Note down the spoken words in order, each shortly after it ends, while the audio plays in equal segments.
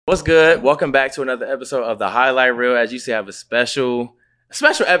What's good? Welcome back to another episode of the Highlight Reel. As you see, I have a special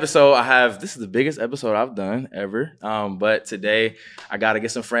episode. This is the biggest episode I've done ever. But today I got to get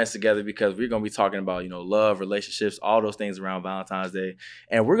some friends together because we're going to be talking about, love, relationships, all those things around Valentine's Day.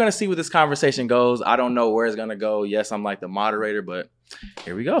 And we're going to see where this conversation goes. I don't know where it's going to go. Yes, I'm like the moderator, but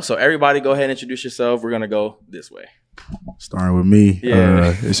here we go. So everybody go ahead and introduce yourself. We're going to go this way. Starting with me.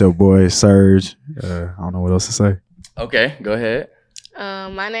 Yeah. It's your boy, Serge. I don't know what else to say. Okay, go ahead.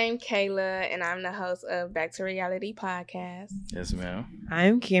 My name's Kayla, and I'm the host of Back to Reality podcast. Yes, ma'am.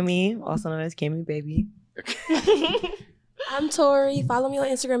 I'm Kammi, also known as Kammi Baby. I'm Tory. Follow me on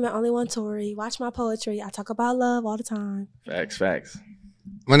Instagram at only1Tory. Watch my poetry. I talk about love all the time. Facts.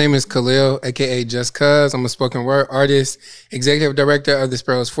 My name is Khalil, aka Just Cuz. I'm a spoken word artist, executive director of the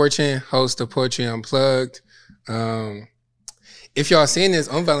Sparrow's Fortune, host of Poetry Unplugged. If y'all seeing this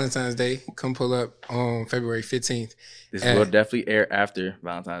on Valentine's Day, come pull up on February 15th. This will definitely air after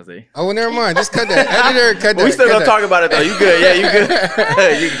Valentine's Day. Oh, well, never mind. Just cut that. Editor, cut that. We still gonna talk about it though. You good? Yeah, you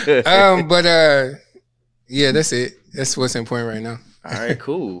good. You good. Yeah, that's it. That's what's important right now. All right,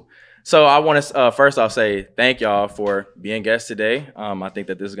 cool. So I want to first off say thank y'all for being guests today. I think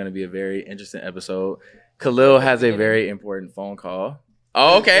that this is going to be a very interesting episode. Khalil has a very important phone call.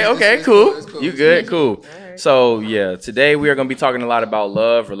 Oh, okay, cool. You good? Cool. Right. So yeah, today we are going to be talking a lot about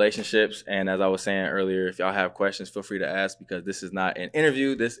love, relationships, and as I was saying earlier, if y'all have questions, feel free to ask because this is not an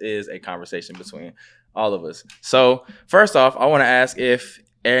interview. This is a conversation between all of us. So first off, I want to ask if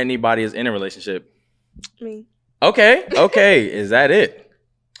anybody is in a relationship. Me. Okay. Is that it?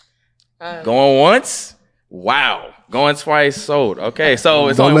 Going once? Wow. Going twice, sold. Okay, so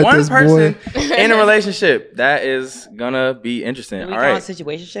it's only one person in a relationship. That is gonna be interesting. Do we All call right. it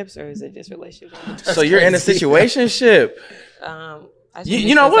situationships or is it just relationships? So you're in a situationship.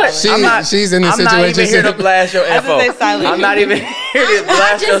 You know what? She's in a I'm not even here to situationship. blast your I was gonna say info. silent. I'm not even here to I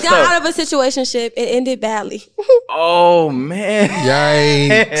blast your just got stuff. out of a situationship. It ended badly. Oh man.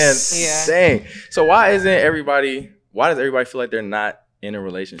 Yikes. Yeah. Dang. So why does everybody feel like they're not in a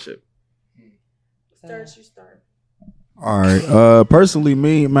relationship? Serge, you start. All right. Personally,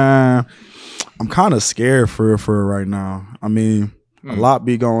 me, man, I'm kind of scared for real right now. I mean, a lot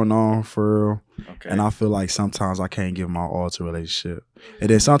be going on for real. Okay. And I feel like sometimes I can't give my all to a relationship.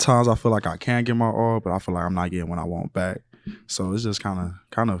 And then sometimes I feel like I can give my all, but I feel like I'm not getting what I want back. So it's just kind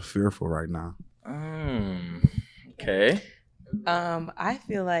of fearful right now. Okay.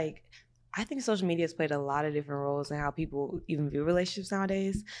 I think social media has played a lot of different roles in how people even view relationships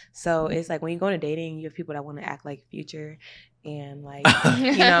nowadays. So it's like when you go into dating, you have people that want to act like Future and like,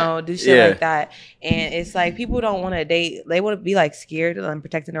 do shit like that. And it's like people don't want to date. They want to be like scared and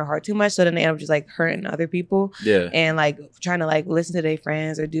protecting their heart too much. So then they end up just like hurting other people. Yeah. And like trying to like listen to their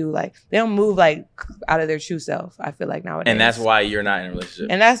friends or do like, they don't move like out of their true self, I feel like nowadays. And that's why you're not in a relationship.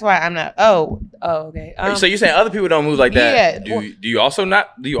 And that's why I'm not. Oh, okay. So you're saying other people don't move like that? Yeah. Do you also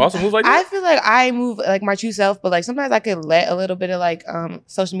move like that? I feel like I move like my true self, but like sometimes I could let a little bit of like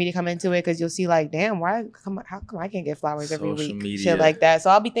social media come into it because you'll see like, damn, how come I can't get flowers every Social week? media. Shit like that. So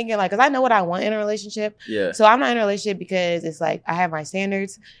I'll be thinking like, because I know what I want in a relationship. Yeah. So I'm not in a relationship because it's like I have my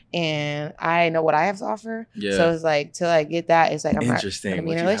standards and I know what I have to offer. Yeah. So it's like till I get that, it's like I'm Interesting. not gonna be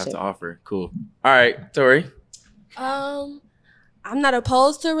What in a you have relationship. to offer. Cool. All right, Tory. I'm not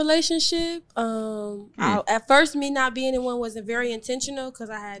opposed to a relationship. At first, me not being in one wasn't very intentional because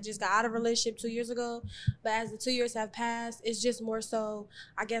I had just got out of a relationship 2 years ago. But as the 2 years have passed, it's just more so,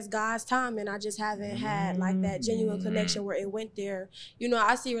 I guess, God's time. And I just haven't had like that genuine connection where it went there.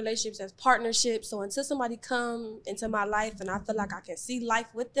 I see relationships as partnerships. So until somebody come into my life and I feel like I can see life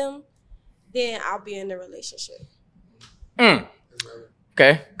with them, then I'll be in a relationship.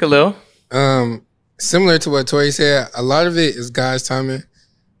 Okay, Khalil. Similar to what Tory said, a lot of it is God's timing.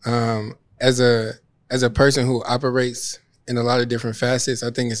 As a person who operates in a lot of different facets, I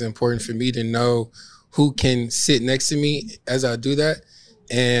think it's important for me to know who can sit next to me as I do that,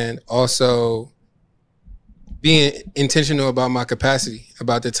 and also being intentional about my capacity,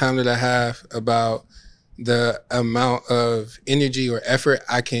 about the time that I have, about the amount of energy or effort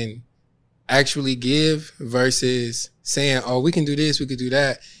I can actually give versus saying, oh, we can do this, we could do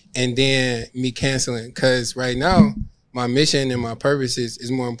that, and then me canceling. Because right now, my mission and my purpose is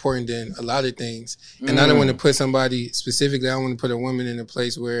more important than a lot of things. And I don't want to put somebody specifically, I don't want to put a woman in a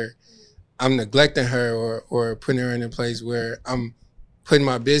place where I'm neglecting her or putting her in a place where I'm putting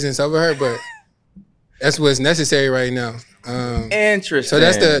my business over her. But that's what's necessary right now. Interesting. So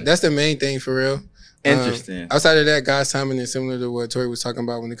that's the main thing for real. Interesting. Outside of that, God's timing is similar to what Tory was talking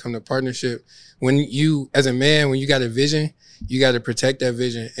about when it comes to partnership. When you, as a man, when you got a vision, you got to protect that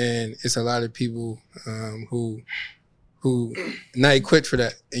vision. And it's a lot of people who who not equipped for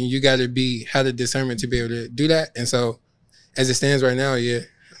that, and you got to have the discernment to be able to do that. And so, as it stands right now, yeah.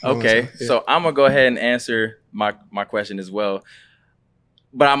 Okay, so I'm gonna go ahead and answer my question as well.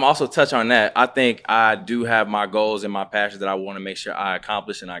 But I'm also touch on that. I think I do have my goals and my passions that I want to make sure I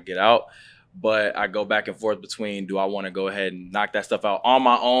accomplish and I get out. But I go back and forth between, do I want to go ahead and knock that stuff out on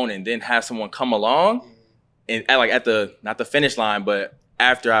my own and then have someone come along and at the, not the finish line, but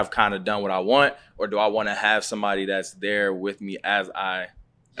after I've kind of done what I want, or do I want to have somebody that's there with me as I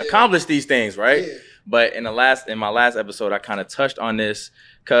accomplish these things, right? Yeah. But in my last episode, I kind of touched on this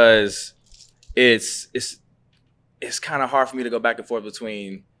because it's kind of hard for me to go back and forth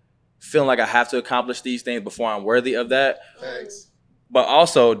between feeling like I have to accomplish these things before I'm worthy of that. Thanks. But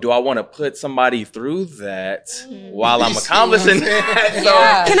also, do I want to put somebody through that while I'm accomplishing that? So,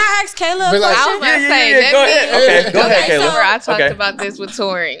 can I ask Kayla a question? I was about to say, go ahead. Okay, go ahead, Kayla. So I talked about this with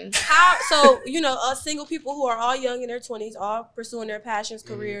Tory. So, us single people who are all young in their 20s, all pursuing their passions,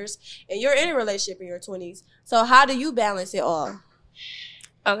 careers, and you're in a relationship in your 20s. So how do you balance it all?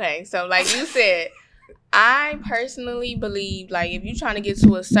 Okay, so like you said, I personally believe, like, if you're trying to get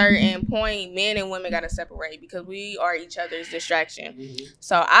to a certain point, men and women got to separate because we are each other's distraction. Mm-hmm.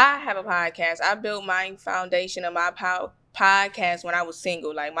 So I have a podcast. I built my foundation of my podcast when I was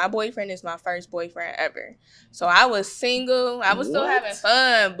single. Like, my boyfriend is my first boyfriend ever. So I was single. I was still having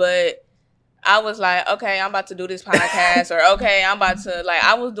fun, but I was like, okay, I'm about to do this podcast, or okay, I'm about to, like,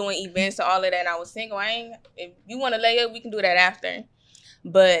 I was doing events and all of that, and I was single. If you want to lay up, we can do that after.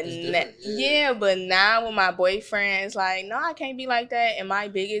 But but now with my boyfriend, it's like, no, I can't be like that. And my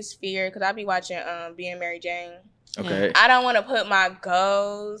biggest fear, because I be watching Being Mary Jane. Okay. I don't want to put my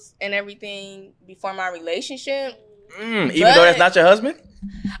goals and everything before my relationship. Even though that's not your husband?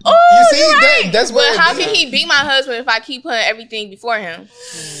 Oh, you see, that's what. But how can he be my husband if I keep putting everything before him?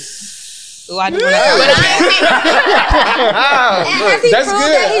 Ooh, I do want to. Has he proved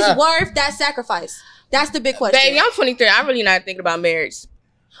that he's worth that sacrifice? That's the big question. Baby, I'm 23. I'm really not thinking about marriage.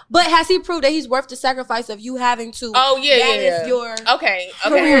 But has he proved that he's worth the sacrifice of you having to? Oh, yeah. Your okay.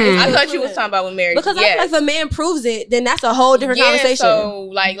 I thought you was talking about with marriage. Because I feel like if a man proves it, then that's a whole different conversation. So,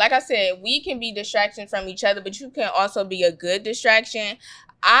 like I said, we can be distractions from each other, but you can also be a good distraction.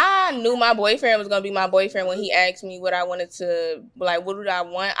 I knew my boyfriend was going to be my boyfriend when he asked me what I wanted to, like, what did I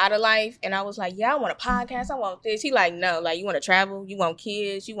want out of life? And I was like, yeah, I want a podcast. I want this. He like, no, like, you want to travel? You want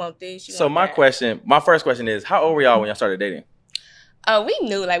kids? You want this? You want that. My first question is, how old were y'all when y'all started dating? We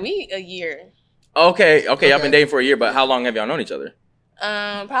knew, like, a year. Okay. Y'all been dating for a year, but how long have y'all known each other?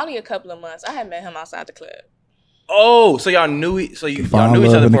 Probably a couple of months. I had met him outside the club. Oh, so y'all knew each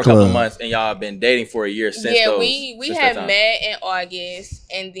other for a couple of months, and y'all have been dating for a year since. Yeah, we had met in August,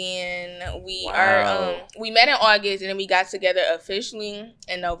 and then we met in August, and then we got together officially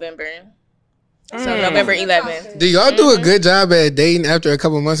in November. So November 11th. Do y'all do a good job at dating after a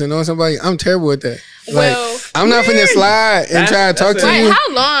couple of months and knowing somebody? I'm terrible at that. Well, I'm not finna slide and try to talk to you. How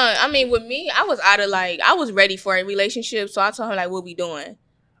long? I mean, with me, I was I was ready for a relationship, so I told him, like, what we doing?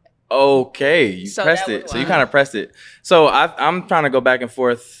 Okay, you pressed it. So you kind of pressed it. So I'm trying to go back and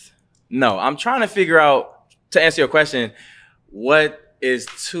forth. No, I'm trying to figure out, to answer your question, what is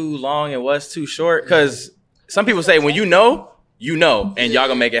too long and what's too short. Because some people say when you know, and y'all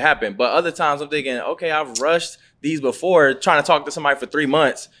gonna make it happen. But other times I'm thinking, okay, I've rushed these before, trying to talk to somebody for 3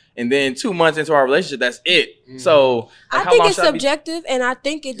 months. And then 2 months into our relationship, that's it. So I think it's subjective, and I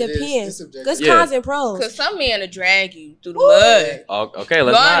think it depends. Because cons and pros. Because some men will drag you through the mud. Okay,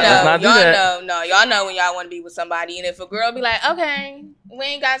 let's not do that. Y'all know when y'all want to be with somebody, and if a girl be like, okay, we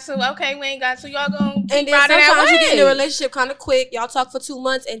ain't got to, y'all gonna keep and then sometimes you get in a relationship kind of quick. Y'all talk for 2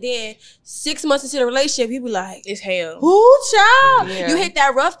 months, and then 6 months into the relationship, you be like, it's hell. Ooh, child. Yeah. You hit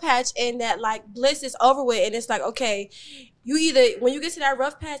that rough patch, and that, like, bliss is over with, and it's like, okay, you either, when you get to that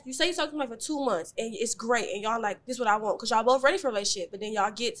rough patch, you say you talk to somebody for 2 months and it's great and y'all like, this is what I want, because y'all both ready for a relationship, but then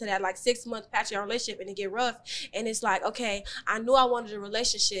y'all get to that like 6 month patch of your relationship and it get rough and it's like, okay, I knew I wanted a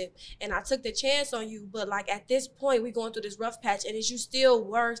relationship and I took the chance on you, but like at this point we going through this rough patch, and is you still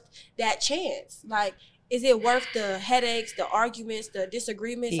worth that chance? Like, is it worth the headaches, the arguments, the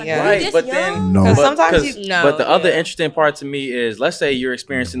disagreements? Like, right, but then no. Sometimes but the other interesting part to me is, let's say you're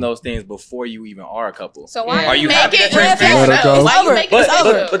experiencing those things before you even are a couple. So why are you happy that you're experiencing?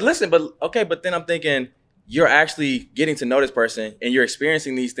 But then I'm thinking, you're actually getting to know this person and you're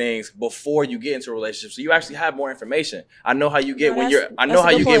experiencing these things before you get into a relationship. So you actually have more information. I know how you get when you're pissed off. I know how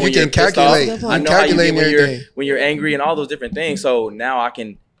you get when you're angry and all those different things. So now I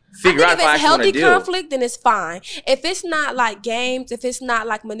can figure out if if I it's actually want to healthy deal. conflict, then it's fine. If it's not like games, if it's not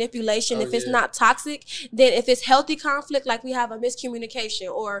like manipulation, if it's not toxic, then if it's healthy conflict, like we have a miscommunication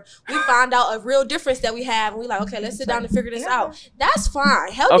or we find out a real difference that we have and we like, okay, let's sit down and figure this out. That's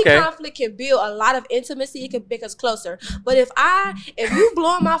fine. Healthy conflict can build a lot of intimacy. It can make us closer. But if you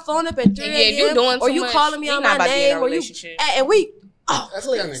blowing my phone up at 3 a.m. or you calling me on my name or you and we that's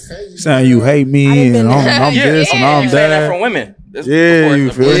kind of crazy. Saying you hate me and I'm this and I'm saying that that. from women.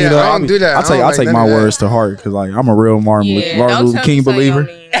 You feel me? I don't do that. I take my words to heart because like I'm a real Martin Luther King believer.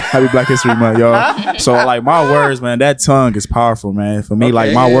 Happy Black History Month, y'all. So like my words, man, that tongue is powerful, man. For me,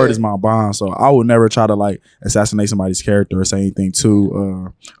 like my word is my bond. So I would never try to like assassinate somebody's character or say anything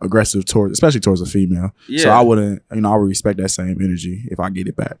too aggressive especially towards a female. So I wouldn't, I would respect that same energy if I get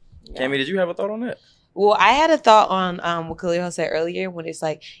it back. Kammi, did you have a thought on that? Well, I had a thought on what Khalil said earlier when it's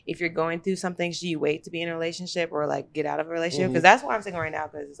like, if you're going through something, should you wait to be in a relationship or like get out of a relationship? Because that's what I'm thinking right now.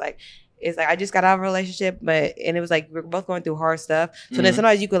 Because it's like I just got out of a relationship, and it was like we're both going through hard stuff. So then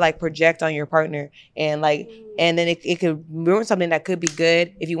sometimes you could like project on your partner and like, and then it could ruin something that could be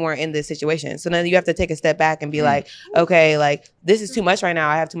good if you weren't in this situation. So then you have to take a step back and be like, okay, like this is too much right now.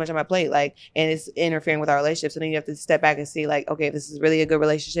 I have too much on my plate, like, and it's interfering with our relationship. So then you have to step back and see like, okay, if this is really a good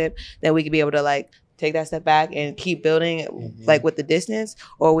relationship, then we could be able to like take that step back and keep building like with the distance,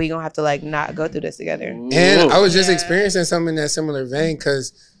 or we gonna have to like not go through this together. And I was just experiencing something in that similar vein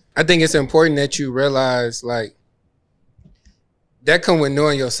because I think it's important that you realize like that come with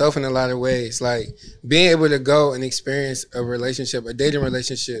knowing yourself in a lot of ways. Like being able to go and experience a relationship, a dating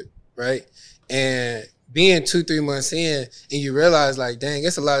relationship, right? And being 2-3 months in and you realize like, dang,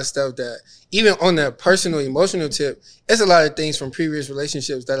 it's a lot of stuff that even on the personal, emotional tip, it's a lot of things from previous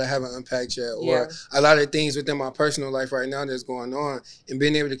relationships that I haven't unpacked yet, or a lot of things within my personal life right now that's going on, and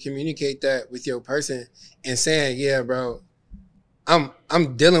being able to communicate that with your person and saying, yeah, bro,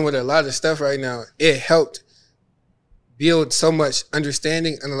 I'm dealing with a lot of stuff right now. It helped build so much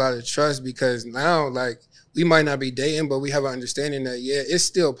understanding and a lot of trust because now like we might not be dating, but we have an understanding that, yeah, it's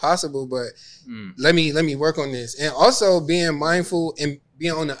still possible, but let me work on this. And also being mindful and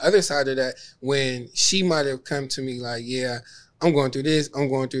being on the other side of that when she might have come to me like, yeah, I'm going through this, I'm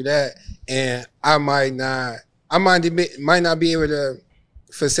going through that, and I might not be able to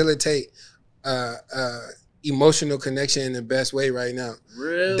facilitate emotional connection in the best way right now.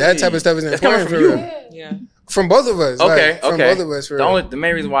 Really? That type of stuff is important for you. Yeah. From both of us. Okay, like, from both of us. For the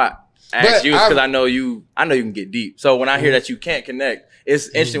main reason why I asked you is because I know you can get deep. So when I hear that you can't connect, it's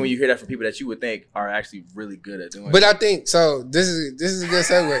interesting when you hear that from people that you would think are actually really good at doing it. But I think, so this is a good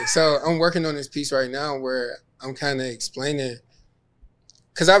segue. So I'm working on this piece right now where I'm kind of explaining,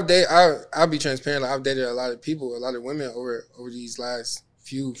 because I'll be transparent, like I've dated a lot of people, a lot of women over these last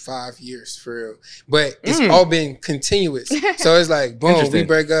 5 years for real. But it's all been continuous. So it's like, boom, we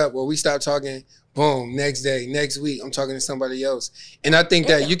break up, or we stop talking, boom, next day, next week, I'm talking to somebody else. And I think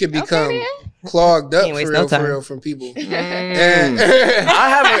that you could become clogged up for real from people. And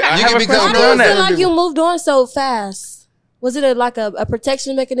I feel like you moved on so fast. Was it like a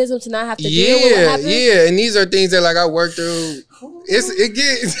protection mechanism to not have to deal with what happened? Yeah, and these are things that like I work through. It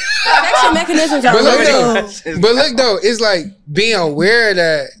gets protection mechanisms are real. But look though, it's like being aware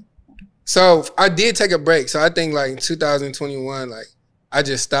that. So I did take a break. So I think like in 2021, like I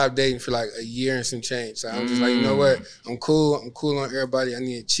just stopped dating for like a year and some change. So I'm just like, you know what? I'm cool on everybody. I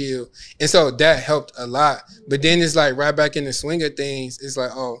need to chill. And so that helped a lot. But then it's like right back in the swing of things. It's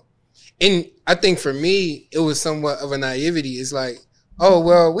like, oh. And I think for me, it was somewhat of a naivety. It's like, oh,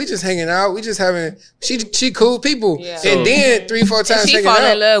 well, we just hanging out. We just having, she cool people. Yeah. And then 3-4 times she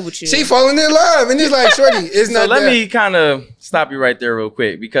falling in love with you. She falling in love. And it's like, shorty, it's not so let me kind of stop you right there real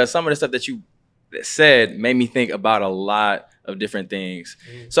quick, because some of the stuff that you said made me think about a lot of different things.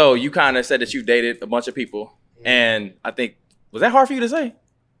 So you kind of said that you dated a bunch of people. And I think, was that hard for you to say?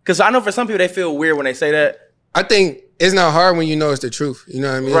 Because I know for some people, they feel weird when they say that. I think it's not hard when you know it's the truth. You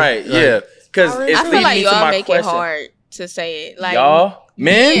know what I mean? Right, yeah. Because I feel like y'all make it hard to say it. Like y'all?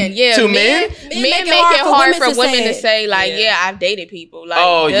 Men? Yeah. Men make it hard for women to say, like, yeah, I've dated people.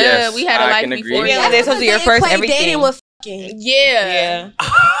 Like, yes, we had a life before. Yeah, like, this was your first everything. Dating with fucking. Yeah.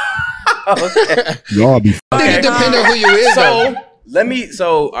 Okay. Y'all be I think it depends on who you is.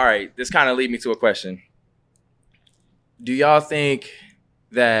 So all right, this kind of leads me to a question. Do y'all think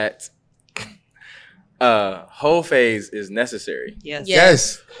that whole phase is necessary?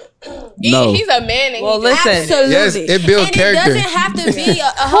 Yes. No. He's a man. And listen. Absolutely. Yes, it builds character. It doesn't have to be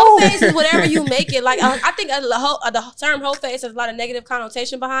a whole phase is whatever you make it. Like I think the term whole phase has a lot of negative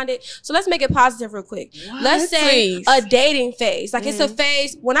connotation behind it. So let's make it positive real quick. Let's say a dating phase. Like it's a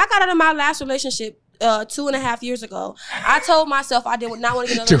phase. When I got out of my last relationship, 2.5 years ago. I told myself I did not want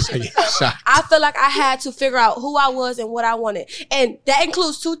to get in a relationship because I feel like I had to figure out who I was and what I wanted. And that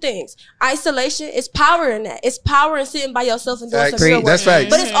includes two things. Isolation is power in that. It's power in sitting by yourself and doing some real work. That's right.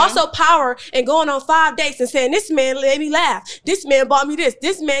 But it's also power in going on 5 dates and saying, this man made me laugh. This man bought me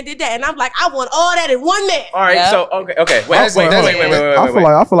this man did that. And I'm like, I want all that in one man. All right, so okay. Wait. I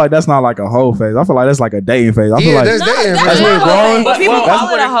feel like that's not like a whole phase. I feel like that's like a dating phase. I feel like that's dating. that's where it's growing. But people call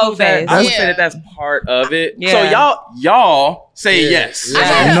it a whole phase. I would say that that's part of it. Yeah. So y'all say yes. I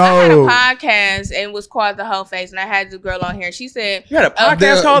had a podcast and it was called The Whole Face, and I had the girl on here. She said, you had a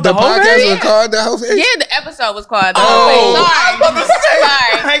podcast called The Whole Face? The podcast was called The Whole Face? Yeah, the episode was called The Whole Face.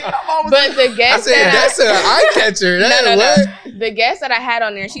 Sorry. But the guest that's an eye catcher. No. The guest that I had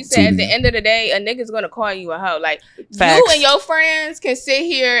on there, she said at the end of the day, a nigga's gonna call you a hoe. Like, you and your friends can sit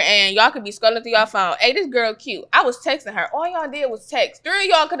here and y'all could be scrolling through your phone. Hey, this girl cute. I was texting her. All y'all did was text. 3 of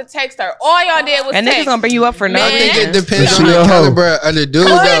y'all could have texted her. All y'all did was text. And niggas gonna bring you up for nothing. I think it depends on the caliber of the dude or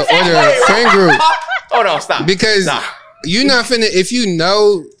the friend group. Hold on, stop. Because you're not finna, if you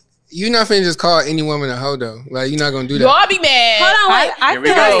know, you're not finna just call any woman a hoe though. Like, you're not gonna do that. Y'all be mad. Hold on,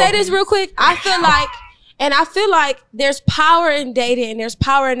 wait. Can I say this real quick? I feel like there's power in dating and there's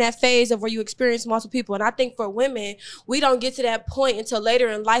power in that phase of where you experience multiple people. And I think for women, we don't get to that point until later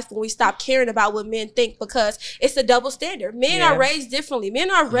in life when we stop caring about what men think, because it's a double standard. Men are raised differently.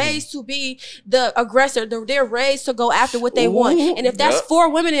 Men are raised to be the aggressor. They're raised to go after what they want. And if that's 4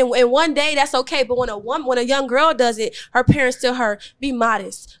 women in one day, that's okay. But when a young girl does it, her parents tell her, be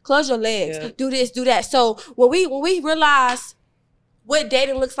modest, close your legs, do this, do that. So when we realize what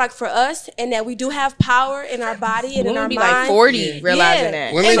dating looks like for us, and that we do have power in our body and in our be mind. Like 40 realizing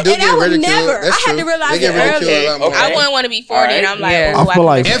that. Women do get ridiculed. I had to realize it early. Okay. I wouldn't want to be 40, and I'm like, I feel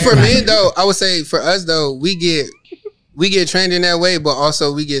like, and for men though, I would say for us though, we get trained in that way, but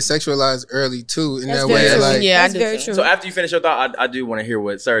also we get sexualized early too. In that way, like that's very true. So after you finish your thought, I do want to hear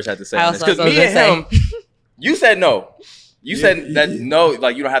what Serge had to say. Because me and him, you said no. You said that no,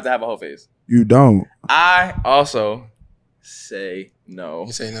 like you don't have to have a whole face. You don't. I also say no.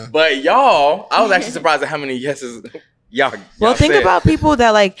 You say no. But y'all, I was actually surprised at how many yeses y'all Well, think said. about people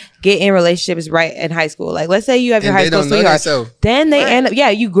that like get in relationships right in high school. Like, let's say you have your high school sweetheart. Then they end up,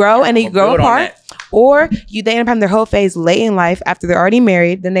 you grow and then you grow apart. Or they end up having their whole phase late in life after they're already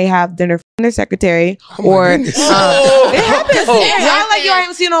married. Then they have their secretary. It happens. Like you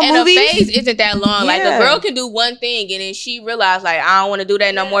haven't seen no movies. And a phase isn't that long. Like a girl can do one thing and then she realized like I don't want to do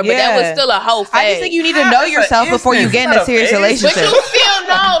that no more. But that was still a whole phase. I just think you need to know yourself before you get in a serious relationship. But you still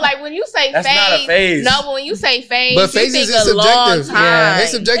know, like when you say that's phase, not a phase. No, but when you say phase, but phases is subjective.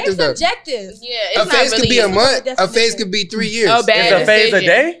 It's subjective though. Yeah, a phase could be a month. A phase could be 3 years. Oh, bad. Is a phase a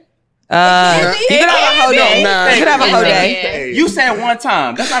day? You could have a whole day. You could have a whole day. You said one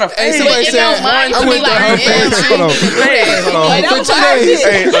time. That's not a phase. Somebody said, I went the whole phase.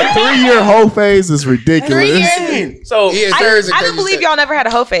 Hey, a 3-year whole phase is ridiculous. So I don't believe y'all never had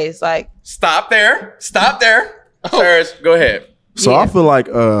a whole phase. Like, stop there. Serge, go ahead. So I feel like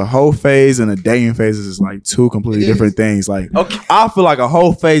a whole phase and a dating phase is like 2 completely different things. Like, I feel like a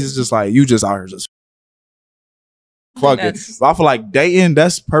whole phase is just like you just out here just fuck it. But I feel like dating,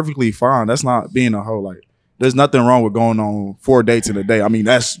 that's perfectly fine. That's not being a hoe. Like, there's nothing wrong with going on 4 dates in a day. I mean,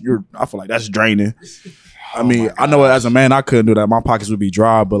 I feel like that's draining. I mean, I know as a man I couldn't do that. My pockets would be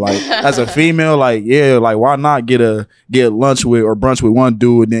dry. But like as a female, like why not get lunch with or brunch with one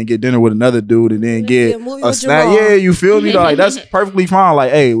dude and then get dinner with another dude and then get a snack? Yeah, you feel me? Like that's perfectly fine.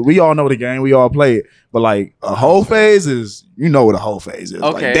 Like, hey, we all know the game, we all play it. But like a whole phase is, you know what a whole phase is.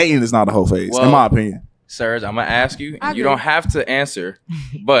 Like dating is not a whole phase, in my opinion. Serge, I'm going to ask you, and you don't have to answer,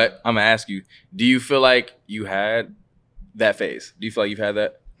 but I'm going to ask you, do you feel like you had that phase? Do you feel like you've had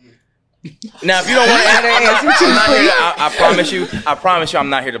that? Now, if you don't want to answer, I'm not here to, I promise you, I'm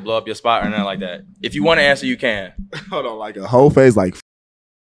not here to blow up your spot or nothing like that. If you want to answer, you can. Hold on, like a whole phase, like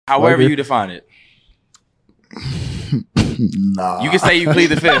however you define it. Nah. You can say you plead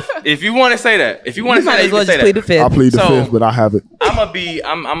the fifth. If you want to say that. If you want to say that, you can say that. Plead the fifth. I plead the fifth, but I have it. I'm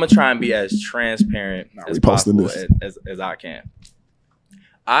gonna try and be as transparent as possible as I can.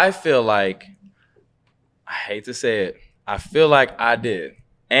 I feel like, I hate to say it, I feel like I did.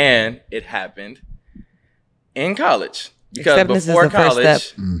 And it happened in college. Because before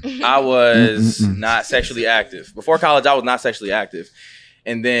college, I was not sexually active. Before college, I was not sexually active.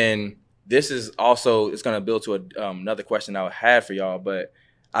 And then this is also, it's going to build to another question I had for y'all. But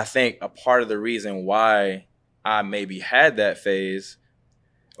I think a part of the reason why I maybe had that phase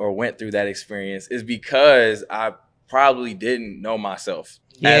or went through that experience is because I probably didn't know myself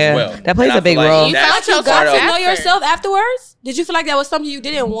as well. That plays a big role. You thought you got to know yourself afterwards? Did you feel like that was something you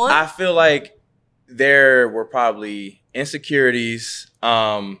didn't want? I feel like there were probably insecurities,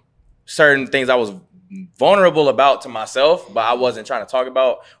 certain things I was vulnerable about to myself, but I wasn't trying to talk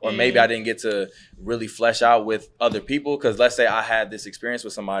about, or maybe I didn't get to really flesh out with other people. Because let's say I had this experience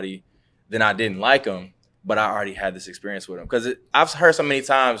with somebody, then I didn't like them, but I already had this experience with them. Because I've heard so many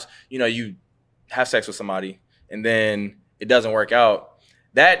times, you know, you have sex with somebody and then it doesn't work out.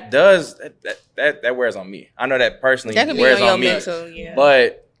 That wears on me. I know that personally that wears on me. Mental, yeah.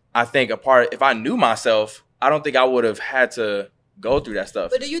 But I think if I knew myself, I don't think I would have had to go through that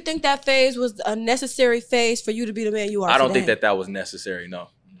stuff. But do you think that phase was a necessary phase for you to be the man you are today? I don't think that was necessary, no.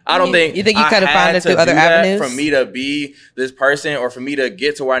 I don't think you could have found it through other avenues for me to be this person or for me to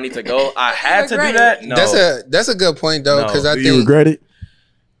get to where I need to go. I had to do that. No, that's a good point though, because I think you regret it.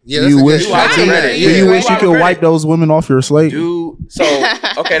 Yeah, do you wish you could wipe those women off your slate? Okay,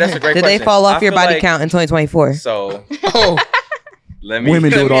 that's a great question. Did they fall off your body count in 2024? So,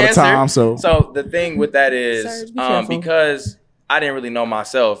 women do it all the time. So the thing with that is, Serge, because I didn't really know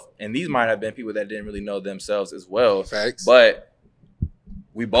myself, and these might have been people that didn't really know themselves as well. Facts. But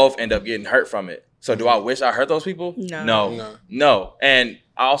we both end up getting hurt from it. So do I wish I hurt those people? No. And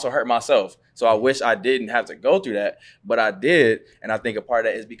I also hurt myself. So I wish I didn't have to go through that, but I did. And I think a part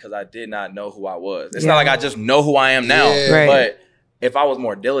of that is because I did not know who I was. It's not like I just know who I am now. Yeah. But if I was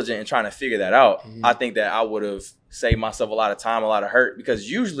more diligent in trying to figure that out, I think that I would have saved myself a lot of time, a lot of hurt. Because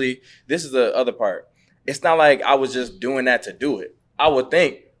usually, this is the other part. It's not like I was just doing that to do it. I would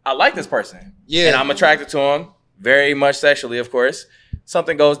think, I like this person. Yeah. And I'm attracted to him, very much sexually, of course.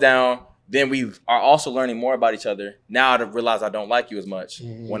 Something goes down. Then we are also learning more about each other. Now I realize I don't like you as much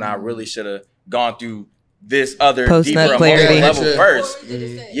when I really should have gone through this other deeper emotional level first.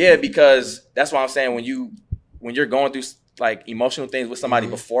 Yeah, because that's what I'm saying. When you're going through like emotional things with somebody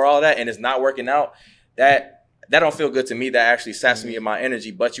before all that and it's not working out, that don't feel good to me. That actually saps me in my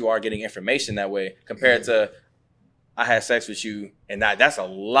energy, but you are getting information that way compared to I had sex with you, and that's a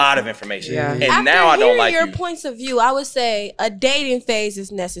lot of information. Yeah. And after now I don't like your points of view, I would say a dating phase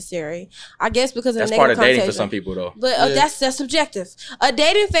is necessary. I guess because of that's the part of dating for some people, though. But that's subjective. A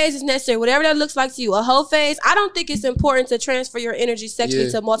dating phase is necessary, whatever that looks like to you. A whole phase, I don't think it's important to transfer your energy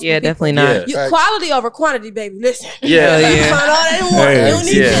sexually to multiple people. Definitely not. Quality over quantity, baby. Listen. Yeah. You find all that in one. You don't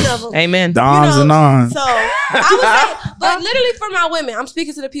need 10 of them. Amen. Dons and nons. So I would say, but literally for my women, I'm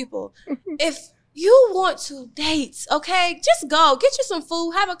speaking to the people. If you want to date, okay? Just go. Get you some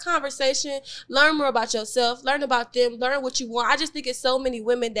food. Have a conversation. Learn more about yourself. Learn about them. Learn what you want. I just think it's so many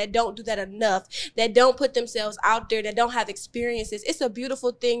women that don't do that enough, that don't put themselves out there, that don't have experiences. It's a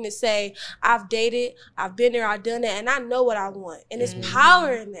beautiful thing to say, I've dated, I've been there, I've done that, and I know what I want. And it's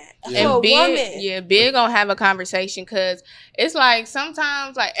power in that. For a woman. Yeah, big on have a conversation, because it's like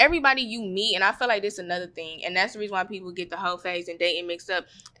sometimes like everybody you meet, and I feel like this is another thing, and that's the reason why people get the whole phase and dating mixed up.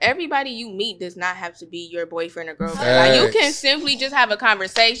 Everybody you meet does not have to be your boyfriend or girlfriend. Like, you can simply just have a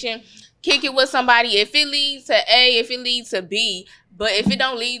conversation, kick it with somebody. If it leads to A, if it leads to B, but if it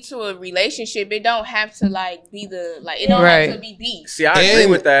don't lead to a relationship, it don't have to like be it don't have to be B. See, I agree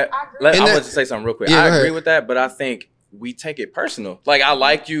with that. I want to say something real quick. I agree with that, but I think we take it personal. Like, I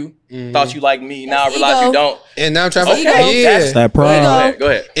like you, thought you like me, now I realize you don't. And now I'm trying to that's that problem. Go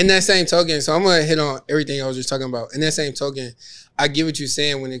ahead. In that same token, so I'm gonna hit on everything I was just talking about. In that same token, I get what you're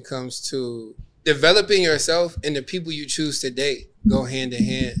saying when it comes to developing yourself, and the people you choose to date go hand in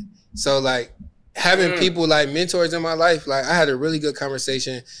hand. So like having people like mentors in my life, like I had a really good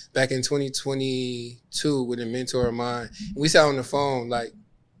conversation back in 2022 with a mentor of mine. We sat on the phone like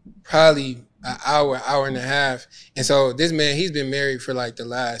probably an hour and a half. And so this man, he's been married for like the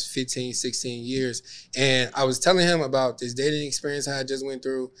last 15, 16 years. And I was telling him about this dating experience I had just went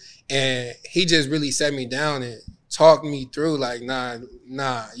through. And he just really sat me down and talked me through like,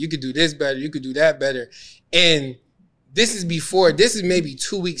 nah, you could do this better. You could do that better. And this is maybe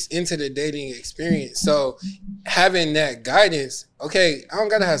 2 weeks into the dating experience. So having that guidance, okay, I don't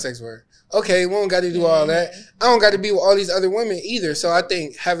got to have sex with her. Okay, we don't got to do all that. I don't got to be with all these other women either. So I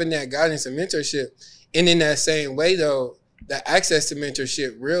think having that guidance and mentorship, and in that same way though, the access to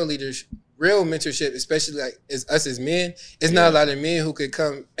mentorship, real leadership, real mentorship, especially like as us as men, it's not a lot of men who could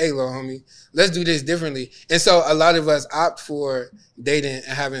come, hey, little homie, let's do this differently. And so a lot of us opt for dating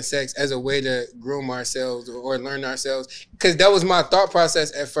and having sex as a way to groom ourselves or learn ourselves. Because that was my thought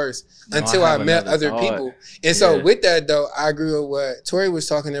process at first until I met other people. And so with that though, I agree with what Tory was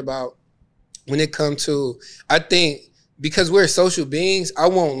talking about when it comes to, I think because we're social beings, I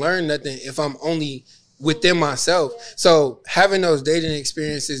won't learn nothing if I'm only within myself. So having those dating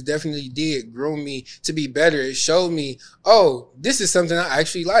experiences definitely did groom me to be better. It showed me, oh, this is something I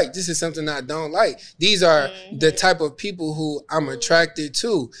actually like. This is something I don't like. These are the type of people who I'm attracted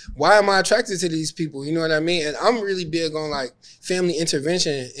to. Why am I attracted to these people? You know what I mean? And I'm really big on like family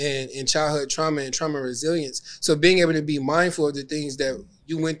intervention and childhood trauma and trauma resilience. So being able to be mindful of the things that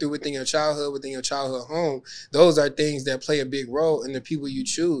you went through within your childhood home, those are things that play a big role in the people you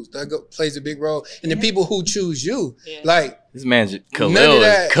choose. That plays a big role in the people who choose you. Yeah. Like this man's Khalil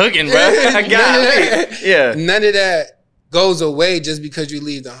is cooking, bro. I got it. Yeah. None of that goes away just because you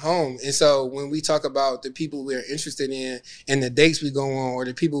leave the home. And so when we talk about the people we're interested in and the dates we go on or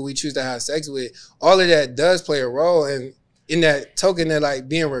the people we choose to have sex with, all of that does play a role. And in that token that like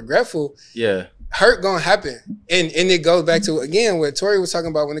being regretful, hurt gonna happen. And it goes back to, again, what Tory was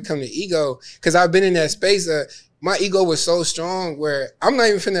talking about when it comes to ego, because I've been in that space. My ego was so strong where I'm not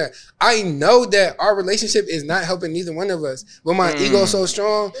even finna, I know that our relationship is not helping neither one of us, but my ego so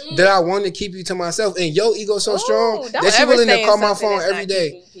strong that I want to keep you to myself. And your ego so strong that you're willing to call my phone every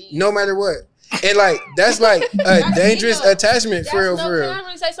day, no matter what. And like, that's like a dangerous attachment for real, for real. Can I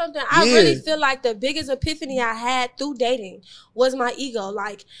really say something? I really feel like the biggest epiphany I had through dating was my ego.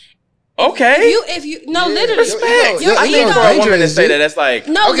 Like, okay. If you literally respect. I think for a woman to say that, that's like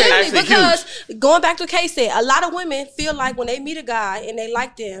literally, because going back to what Kay said, a lot of women feel like when they meet a guy and they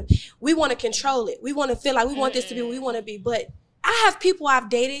like them, we want to control it. We want to feel like we want this to be what we want to be. But I have people I've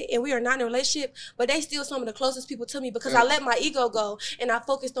dated and we are not in a relationship, but they still some of the closest people to me because I let my ego go and I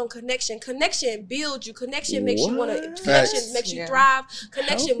focused on connection. Connection builds you. Connection makes you want to. Connection makes you thrive.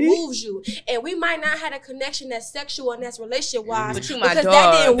 Connection moves you. And we might not have a connection that's sexual and that's relationship wise, but you my because dog.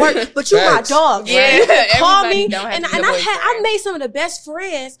 that didn't work. But you my dog. Yeah, you call me, and I made some of the best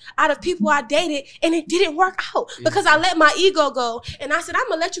friends out of people I dated, and it didn't work out because I let my ego go. And I said, I'm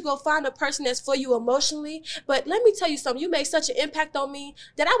gonna let you go find a person that's for you emotionally. But let me tell you something. You made such an impact on me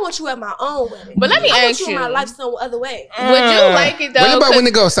that I want you at my own wedding. But let me ask you in my life some other way. Would you like it though? What about when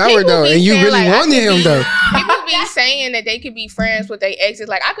it goes sour though, and you really wanted him though? People be saying that they could be friends with their exes.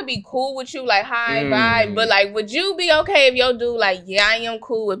 Like, I could be cool with you, like hi, bye. But like, would you be okay if your dude like, yeah, I am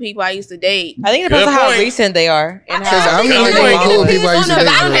cool with people I used to date? I think it depends on how recent they are. Because I'm not cool with people I used to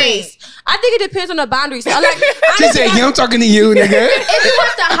date. I think it depends on the boundaries. So, like, she said, "Yeah, I'm talking to you, nigga." If you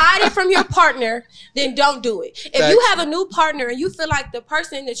have to hide it from your partner, then don't do it. If you have a new partner and you feel like the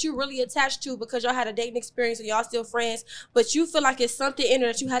person that you really attached to because y'all had a dating experience and y'all still friends, but you feel like it's something in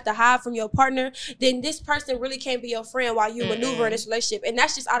there that you have to hide from your partner, then this person really can't be your friend while you maneuver in this relationship. And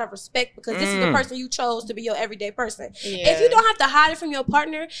that's just out of respect because this is the person you chose to be your everyday person. If you don't have to hide it from your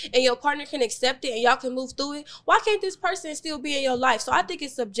partner and your partner can accept it and y'all can move through it, why can't this person still be in your life? So I think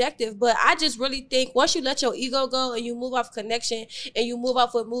it's subjective, but I just really think once you let your ego go and you move off connection and you move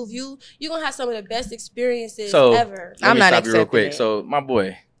off what move you, you're going to have some of the best experiences ever. I'm not stop you real quick. So my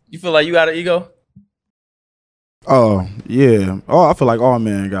boy, you feel like you got an ego? Oh, yeah. Oh, I feel like all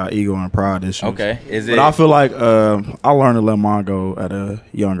men got ego and pride issues. Okay. Is it? But I feel like I learned to let mine go at a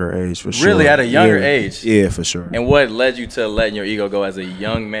younger age, for sure. Really? At a younger age? Yeah, for sure. And what led you to letting your ego go as a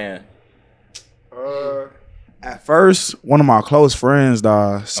young man? At first, one of my close friends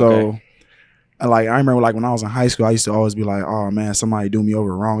died. So, like, I remember, like, when I was in high school, I used to always be like, oh, man, somebody do me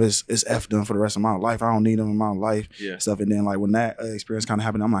over wrong. It's F them for the rest of my life. I don't need them in my life. Yeah. Stuff. And then, like, when that experience kind of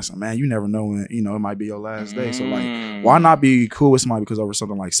happened, I'm like, man, you never know when, you know, it might be your last day. So, like, why not be cool with somebody because over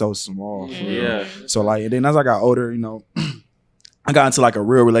something, like, so small? Yeah. So, like, and then as I got older, you know, I got into, like, a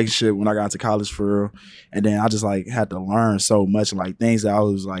real relationship when I got into college for real. And then I just, like, had to learn so much, like, things that I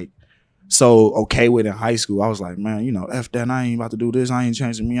was, like, so okay with in high school. I was like, man, you know, F that, I ain't about to do this. I ain't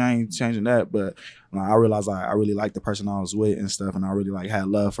changing me. I ain't changing that. But I realized like, I really liked the person I was with and stuff. And I really like had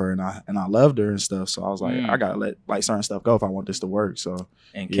love for her and I loved her and stuff. So I was like, I got to let like certain stuff go if I want this to work. So.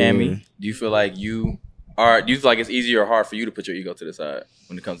 And Kammi, do you feel like do you feel like it's easier or hard for you to put your ego to the side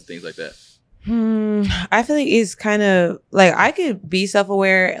when it comes to things like that? I feel like it's kind of like I could be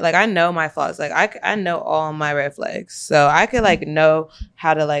self-aware. Like I know my flaws. Like I know all my red flags. So I could like know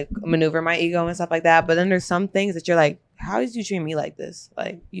how to like maneuver my ego and stuff like that. But then there's some things that you're like, how did you treat me like this?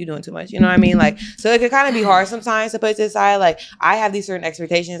 Like you doing too much. You know what I mean? Like, so it could kind of be hard sometimes to put it to the side. Like I have these certain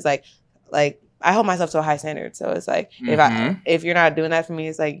expectations. Like I hold myself to a high standard. So it's like, if you're not doing that for me,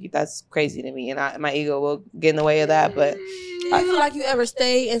 it's like, that's crazy to me. And my ego will get in the way of that. But do you feel like you ever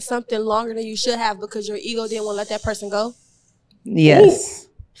stayed in something longer than you should have because your ego didn't want to let that person go? Yes.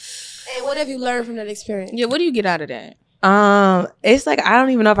 Ooh. And what have you learned from that experience? Yeah, what do you get out of that? It's like I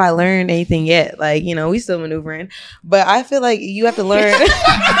don't even know if I learned anything yet. Like, you know, we still maneuvering, but I feel like you have to learn.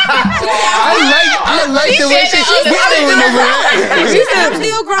 I like the way she's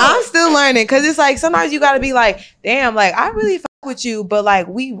still growing. I'm still learning because it's like sometimes you got to be like, damn, like I really fuck with you, but like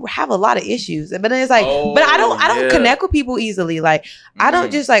we have a lot of issues. But then it's like, but I don't connect with people easily. Like I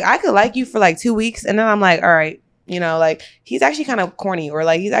don't just like I could like you for like 2 weeks, and then I'm like, all right. You know, like he's actually kind of corny, or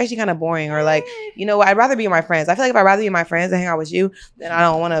like he's actually kind of boring, or like, you know, I'd rather be with my friends. I feel like if I'd rather be with my friends and hang out with you, then I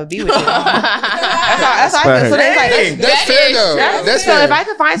don't want to be with you. that's how I feel. So that's fair though. That's fair. So if I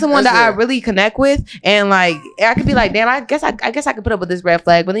could find someone that I really connect with, and like I could be like, damn, I guess I could put up with this red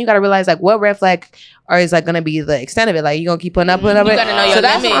flag, but then you got to realize like what red flag is like gonna be the extent of it. Like you gonna keep putting up with it. You gotta know your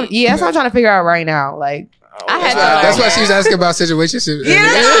that's limit. that's what I'm trying to figure out right now. Like. That's why she was asking about situationships.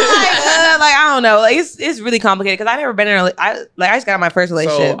 Like I don't know, like it's really complicated because I've never been in a I just got my first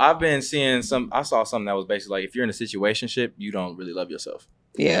relationship. So I've been seeing I saw something that was basically like if you're in a situationship, you don't really love yourself.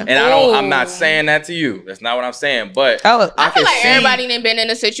 Yeah, and I'm not saying that to you. That's not what I'm saying. But I feel like everybody done been in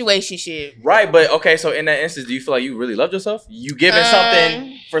a situationship, right? But okay, so in that instance, do you feel like you really loved yourself? You giving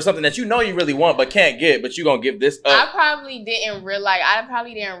something for something that you know you really want but can't get, but you gonna give this up? I probably didn't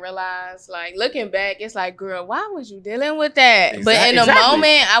realize. Like looking back, it's like, girl, why was you dealing with that? But in the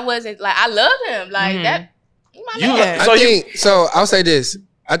moment, I wasn't like I love him like that. So I'll say this.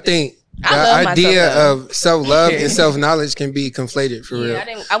 I think the idea of self-love and self-knowledge can be conflated for real.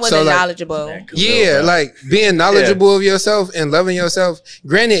 I wasn't knowledgeable. Yeah, like being knowledgeable of yourself and loving yourself.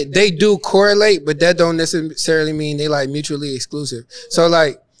 Granted, they do correlate, but that don't necessarily mean they like mutually exclusive. So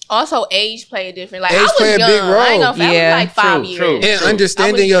like also age play a different. Like age I was play a young. big role. I ain't gonna I was like 5 years. And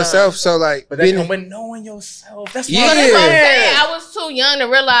understanding yourself. So like but that come with knowing yourself. That's what I'm saying. I was too young to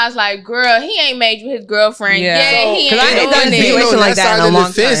realize like, girl, he ain't made with his girlfriend. He ain't doing situation like that in a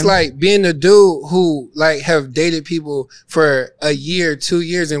long time. Like being the dude who like have dated people for a year, 2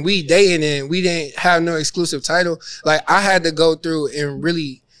 years, and we dating and we didn't have no exclusive title. Like I had to go through and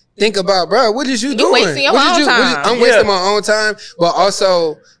really think about, bro, what is you doing? Wasting your own time. I'm wasting my own time, but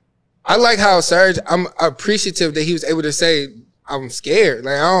also I like how Serge, I'm appreciative that he was able to say, I'm scared.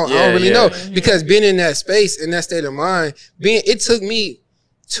 Like, I don't really know. Because being in that space, in that state of mind, it took me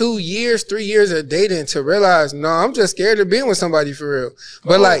 2 years, 3 years of dating to realize, no, I'm just scared of being with somebody for real.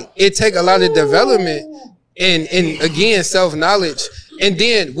 But like, it take a lot of development and again, self-knowledge. And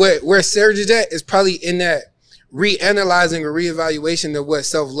then where Serge is at is probably in that reanalyzing or reevaluation of what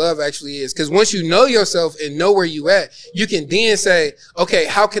self-love actually is. Because once you know yourself and know where you at, you can then say, okay,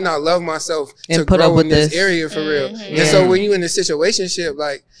 how can I love myself to grow in this area for real? And so when you in a situationship,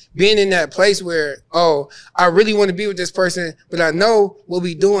 like being in that place where, oh, I really want to be with this person, but I know what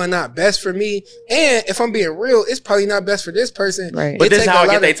we doing not best for me. And if I'm being real, it's probably not best for this person. Right. But this is how I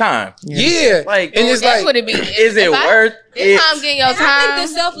get their time. Yeah. Like, and it's like, what it be. Is it worth it? Time getting your time. I think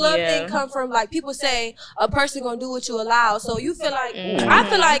the self-love thing come from like people say a person gonna do what you allow. So you feel like, I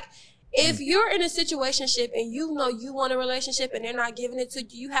feel like if you're in a situationship and you know you want a relationship and they're not giving it to you,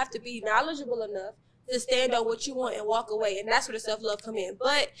 you have to be knowledgeable enough to stand on what you want and walk away. And that's where the self-love come in.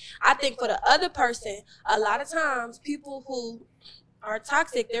 But I think for the other person, a lot of times people who are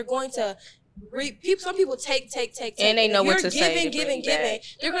toxic, they're going to some people take, and they know what to say. Giving.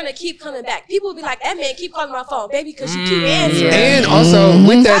 They're gonna keep coming back. People will be like, "That man keep calling my phone, baby, because you keep answering." And also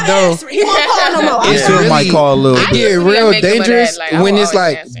with that though, he won't call no more. It still might call a little. It get real dangerous when it's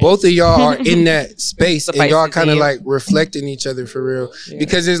like both of y'all are in that space and y'all kind of like reflecting each other for real.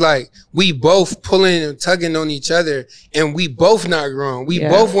 Because it's like we both pulling and tugging on each other, and we both not growing. We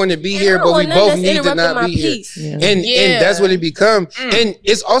both want to be here, but we both need to not be here. And that's what it become. And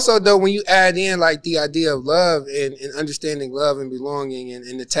it's also though when you add in like the idea of love and understanding love and belonging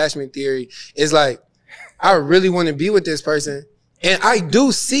and attachment theory is like, I really want to be with this person and I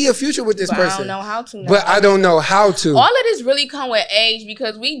do see a future with this person. I don't know how to. But I don't know how to. All of this really come with age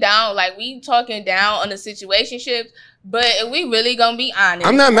because we talking down on the situationships. But if we really gonna be honest,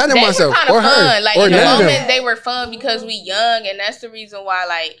 I'm not mad at myself or her. Like in the moment they were fun because we young, and that's the reason why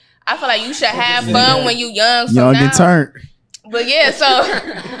like I feel like you should have fun when you young. So young and turned. But yeah, so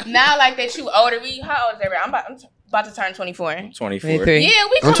now like that you older, how old is everybody? I'm about to turn 24. 24. Yeah,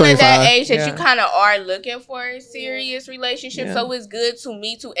 we come at that age that you kind of are looking for a serious relationship. Yeah. So it's good to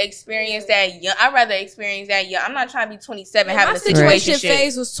me to experience that young. I'd rather experience that young. I'm not trying to be 27 having a situation. My situation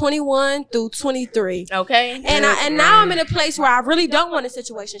phase was 21 through 23. Okay. And now I'm in a place where I really don't want a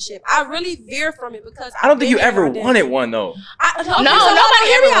situationship. I really veer from it because I don't think you ever wanted one though.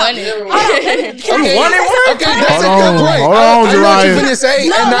 Nobody ever wanted. Okay, okay, that's a good point. Hold on, Jariah.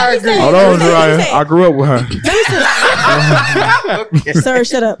 Hold on, Jariah. I grew up with her. Sir,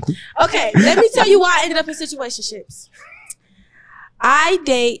 shut up. Okay, let me tell you why I ended up in situationships. I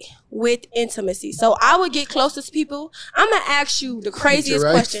date with intimacy. So I would get closest to people. I'm going to ask you the craziest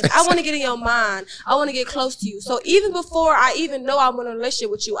questions. I want to get in your mind. I want to get close to you. So even before I even know I want a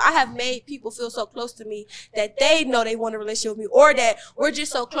relationship with you, I have made people feel so close to me that they know they want a relationship with me, or that we're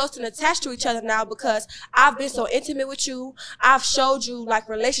just so close and attached to each other now because I've been so intimate with you. I've showed you like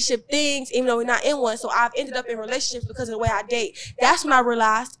relationship things, even though we're not in one. So I've ended up in relationships because of the way I date. That's when I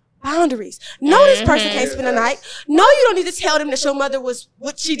realized boundaries. No, this person can't spend the night. No, you don't need to tell them that your mother was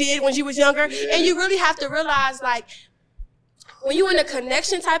what she did when she was younger. And you really have to realize, like, when you're in a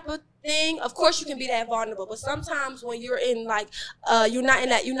connection type of thing, of course you can be that vulnerable. But sometimes when you're in like, you're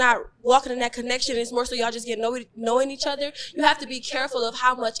not walking in that connection, it's more so y'all just get knowing each other. You have to be careful of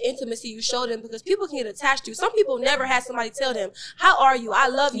how much intimacy you show them, because people can get attached to you. Some people never had somebody tell them, how are you? I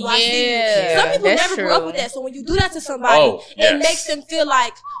love you. I see you. Some people never grew up with that. So when you do that to somebody, it makes them feel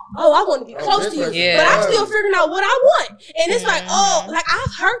like, oh, I want to be close to you. Yeah. But I'm still figuring out what I want. And it's like, oh, like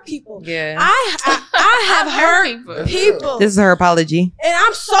I've hurt people. Yeah. I have hurt people. This is her apology. And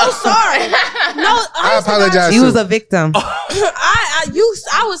I'm so sorry. No, I apologize. You was a victim.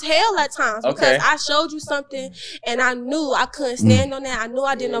 I was hell at times because I showed you something and I knew I couldn't stand on that. I knew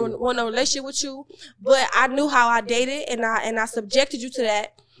I didn't want a relationship with you, but I knew how I dated and I subjected you to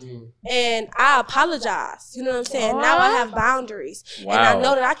that. And I apologize. You know what I'm saying? Now I have boundaries. Wow. And I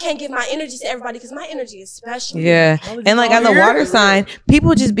know that I can't give my energy to everybody because my energy is special. Yeah. And like as a water sign,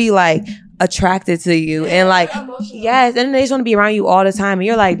 people just be like attracted to you. And like, yes. And they just want to be around you all the time. And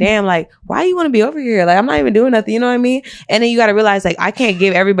you're like, damn, like, why do you want to be over here? Like, I'm not even doing nothing. You know what I mean? And then you got to realize, like, I can't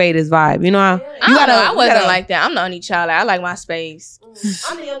give everybody this vibe. You know? I wasn't like that. I'm the only child. I like my space.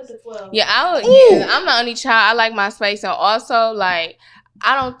 I'm the youngest of 12. I'm the only child. I like my space. And also, like,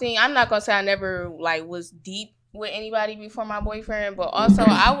 I'm not gonna say I never like was deep with anybody before my boyfriend, but also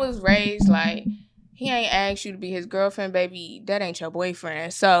I was raised like he ain't asked you to be his girlfriend, baby. That ain't your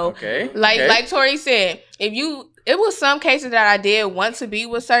boyfriend. So like Tory said, it was some cases that I did want to be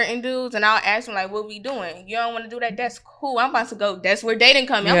with certain dudes, and I'll ask them like, "What we doing? You don't want to do that? That's cool. I'm about to go. That's where dating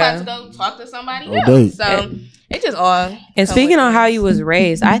comes. I'm about to go talk to somebody else." So it just all. And speaking on how you was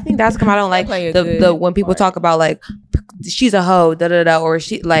raised, I think that's come. I don't like the when people talk about like she's a hoe, da da da, or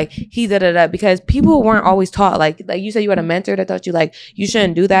she like he da da da, because people weren't always taught. Like you said, you had a mentor that taught you like you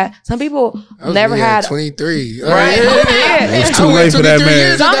shouldn't do that. Some people never had 23. Right? It's too late for that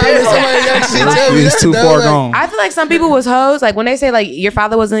man. It's too far gone. I feel like some people was hoes. Like when they say like your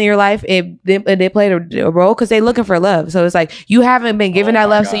father wasn't in your life, they played a role because they looking for love. So it's like you haven't been given that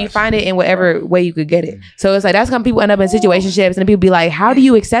love, so you find it in whatever way you could get it. So it's like that's how people end up in situationships, and people be like, "How do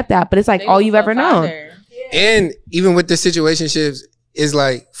you accept that?" But it's like all you've ever known. And even with the situationships, is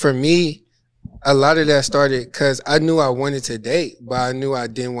like for me, a lot of that started because I knew I wanted to date, but I knew I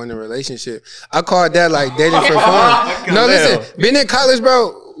didn't want a relationship. I called that like dating for fun. No, listen, being in college,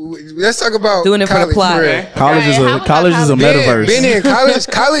 bro. Let's talk about doing it for the plot. College is a metaverse. Being in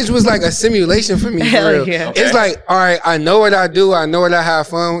college was like a simulation for me. For real. Yeah. It's like, all right, I know what I do. I know what I have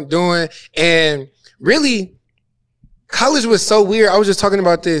fun doing. And really, college was so weird. I was just talking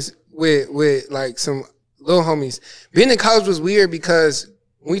about this with like some little homies. Being in college was weird because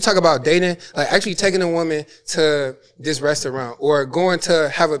when we talk about dating, like actually taking a woman to this restaurant or going to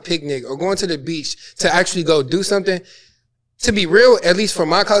have a picnic or going to the beach to actually go do something. To be real, at least from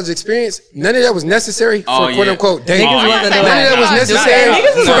my college experience, none of that was necessary for quote unquote dating. None of that was necessary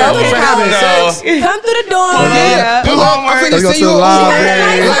for having sex. Come through the door. I'm finna send you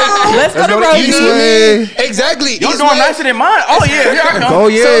let's go to Rosie. Exactly. You're doing nicer than mine. Oh yeah, here I come. Oh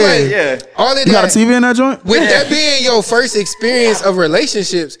yeah. So, like, all of that. You got a TV in that joint? With that being your first experience of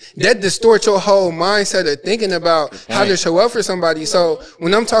relationships, that distorts your whole mindset of thinking about how to show up for somebody. So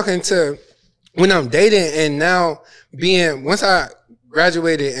when I'm dating and now once I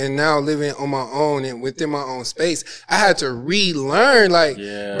graduated and now living on my own and within my own space, I had to relearn, like,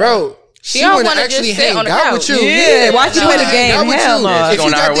 bro, she want to actually hang out with you. Yeah, why you play the game? Hell no. If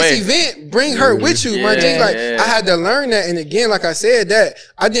you got this event, bring her with you, my G. Like, I had to learn that. And again, like I said, that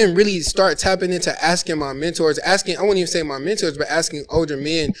I didn't really start tapping into asking my mentors, I wouldn't even say my mentors, but asking older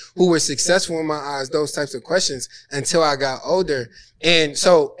men who were successful in my eyes, those types of questions until I got older. And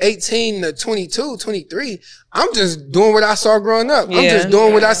so 18 to 22, 23, I'm just doing what I saw growing up. I'm just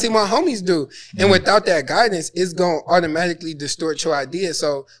doing what I see my homies do. And without that guidance, it's going to automatically distort your idea.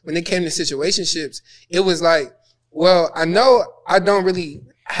 So when it came to situationships, it was like, well, I know I don't really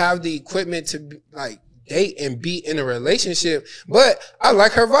have the equipment to like date and be in a relationship, but I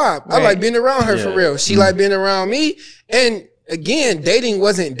like her vibe. I like being around her for real. She like being around me. And again, dating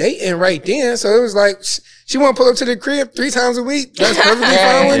wasn't dating right then. So it was like, she want to pull up to the crib 3 times a week. That's perfectly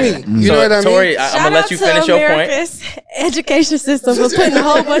fine with me. You know what I mean? Tory, I'm going to let you finish your point. Education system for putting a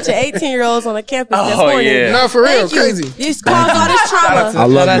whole bunch of 18-year-olds on a campus this morning. Yeah. No, for real, crazy. This caused all this trauma. I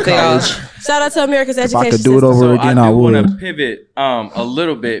love you, college. Shout out to America's education If I could system. do it over again, I would. want to pivot a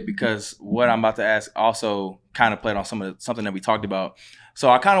little bit because what I'm about to ask also kind of played on something that we talked about. So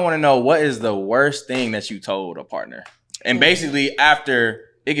I kind of want to know, what is the worst thing that you told a partner? And basically after,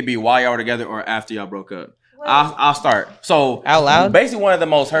 it could be while y'all were together or after y'all broke up. I'll start. So Out loud? basically one of the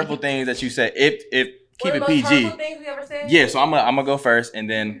most hurtful things that you said, if keep it PG. Things we ever said? Yeah, so I'm gonna go first, and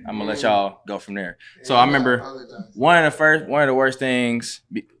then I'm gonna let y'all go from there. So I remember one of the worst things,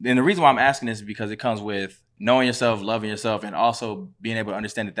 and the reason why I'm asking this is because it comes with knowing yourself, loving yourself, and also being able to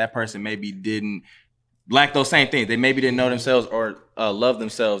understand that person maybe didn't lack those same things. They maybe didn't know themselves or love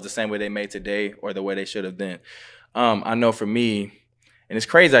themselves the same way they may today or the way they should have been. I know for me, and it's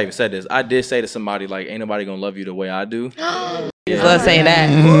crazy I even said this, I did say to somebody, like, ain't nobody gonna love you the way I do. Yeah. Love saying that.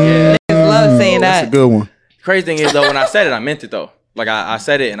 Yeah. Niggas love saying that. That's a good one. Crazy thing is though, when I said it, I meant it though. Like I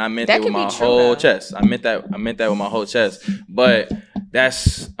said it and I meant it with my whole chest. I meant that with my whole chest. But that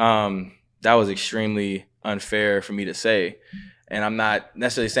was extremely unfair for me to say. And I'm not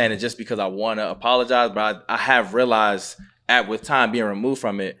necessarily saying it just because I want to apologize, but I have realized with time being removed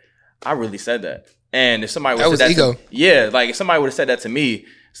from it, I really said that. And if somebody would have said that ego. like if somebody would have said that to me,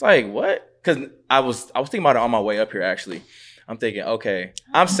 it's like, what? Because I was thinking about it on my way up here actually. I'm thinking, okay,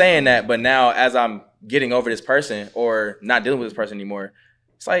 I'm saying that, but now as I'm getting over this person or not dealing with this person anymore,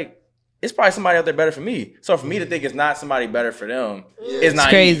 it's like, it's probably somebody out there better for me. So for me to think it's not somebody better for them is not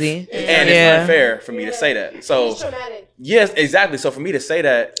crazy. And it's unfair for me to say that. So yes, exactly. So for me to say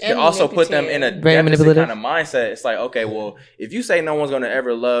that can also put them in a Very deficit manipulative kind of mindset. It's like, okay, well, if you say no one's going to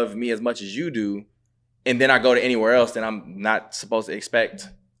ever love me as much as you do, and then I go to anywhere else, then I'm not supposed to expect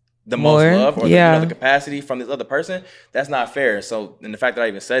the most love or the capacity from this other person. That's not fair. So, and the fact that I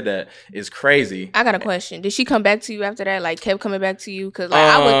even said that is crazy. I got a question. Did she come back to you after that? Like, kept coming back to you? Because like,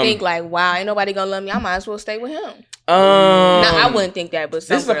 I would think like, wow, ain't nobody gonna love me. I might as well stay with him. Now, I wouldn't think that, but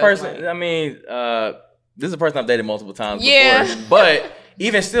this is a person. I mean, this is a person I've dated multiple times before. But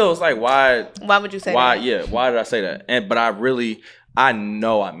even still, it's like, why? Why would you say that? Why did I say that? But I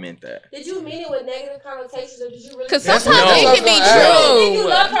know I meant that. Did you mean it with negative connotations, or did you really? Because sometimes it can be true. You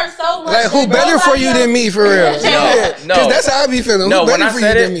love her so much. Like, who better for you than me, for real? No. Because that's how I be feeling. No, Who better for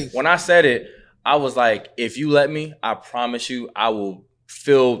you than me? When I said it, I was like, if you let me, I promise you, I will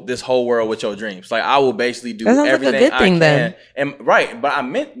fill this whole world with your dreams. Like, I will basically do everything like a good thing, I can. then.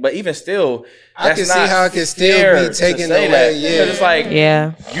 And but even still, I can see how it can still be taken away. Yeah, because it's like,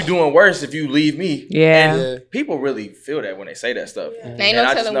 you doing worse if you leave me. Yeah. And people really feel that when they say that stuff. Ain't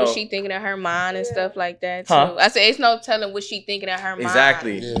no telling what she thinking in her mind and stuff like that too. I said it's no telling what she thinking in her mind.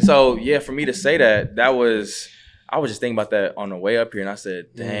 Exactly. Yeah. So for me to say that I was just thinking about that on the way up here, and I said,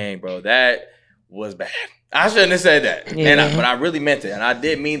 dang, bro, that was bad. I shouldn't have said that. Yeah. But I really meant it. And I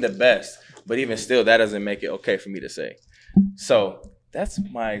did mean the best. But even still, that doesn't make it okay for me to say. So that's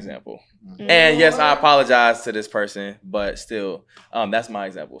my example. And yes, I apologize to this person, but still, that's my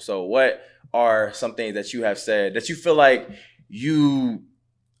example. So what are some things that you have said that you feel like you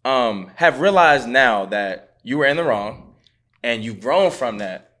have realized now that you were in the wrong and you've grown from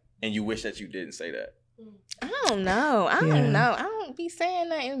that and you wish that you didn't say that? I don't know. I don't be saying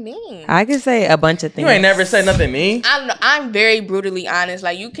nothing mean. I could say a bunch of things. You ain't never said nothing mean. I'm very brutally honest.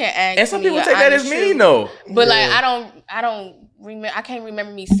 Like, you can't ask. And some people take that as mean though. But like, I don't remember. I can't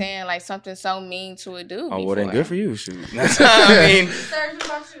remember me saying like something so mean to a dude. Oh, well, then good for you. Shoot. I mean,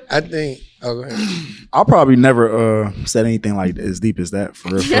 I think. Oh, go ahead. I'll probably never said anything like as deep as that for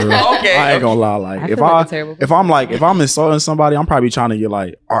real. Okay. I ain't gonna lie. Like, if I'm insulting somebody, I'm probably trying to get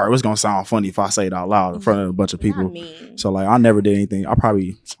like, all right, it's gonna sound funny if I say it out loud in front of a bunch of people. So like, I never did anything. I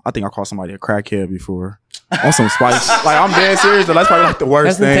think I called somebody a crackhead before on some spice. Like, I'm dead serious. That's probably like the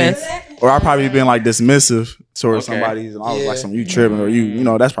worst thing. Or I probably been like dismissive towards somebody, and I was like, "Some you tripping," or you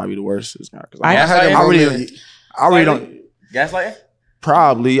know, that's probably the worst. I really don't. Gaslighting?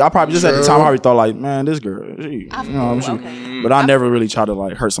 Probably. I probably just at the time I thought like, man, this girl, but I never really try to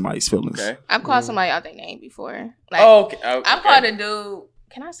like hurt somebody's feelings. Okay. I've called somebody out their name before. Like, I've called a dude.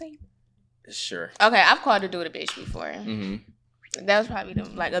 Can I say? Sure. Okay, I've called a dude a bitch before. Mm-hmm. That was probably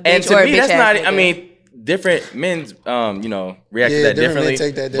like a bitch and to or me, a bitch. That's not. I mean, different men, react to that differently.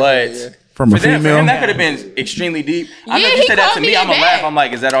 Take that but differently, from a female. For him, that could have been extremely deep. I know you said that to me. I'm gonna laugh. I'm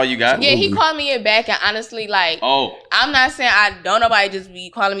like, is that all you got? Yeah, he called me it back, and honestly, like, I'm not saying I don't nobody just be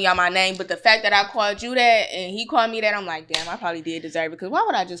calling me on my name, but the fact that I called you that and he called me that, I'm like, damn, I probably did deserve it. Because why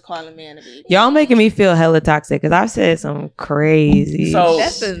would I just call a man a bitch? Y'all making me feel hella toxic because I've said some crazy. So,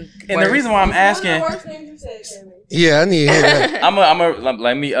 that's and the reason why I'm asking. Yeah, I need to hear that.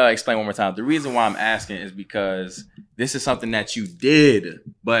 Let me explain one more time. The reason why I'm asking is because this is something that you did,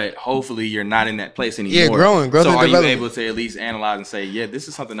 but hopefully you're not in that place anymore. Yeah, growth and So are you development. able to at least analyze and say, yeah, this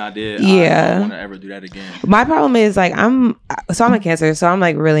is something I did. Yeah. I don't want to ever do that again. My problem is like I'm a Cancer, so I'm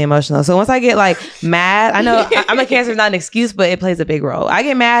like really emotional. So once I get like mad, I know I'm a Cancer is not an excuse, but it plays a big role. I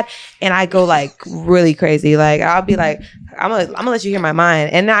get mad and I go like really crazy. Like I'll be like, I'm gonna let you hear my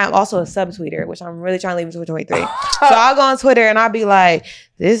mind. And I'm also a subtweeter, which I'm really trying to leave in 2023. So I'll go on Twitter and I'll be like,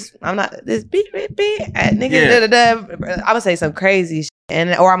 this beep at nigga I'm gonna say some crazy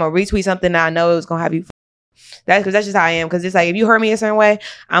shit, or I'm gonna retweet something that I know is gonna have you. That's just how I am. Because it's like if you hurt me a certain way,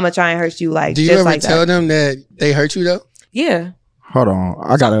 I'm gonna try and hurt you like. Do you just ever like tell them that they hurt you though? Yeah. Hold on,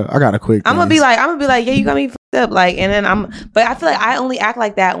 I got a quick. I'm gonna be like, yeah, you got me fucked up, like, and then but I feel like I only act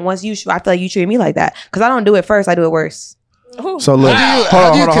like that once I feel like you treat me like that, because I don't do it first, I do it worse. So look,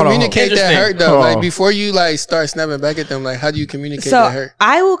 how do you communicate that hurt though? Hold like on. before you like start snapping back at them, like how do you communicate So that hurt?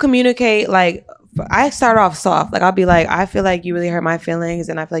 I will communicate like. I start off soft. Like I'll be like, I feel like you really hurt my feelings,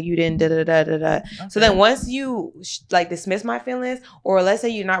 and I feel like you didn't Okay. So then once you like dismiss my feelings, or let's say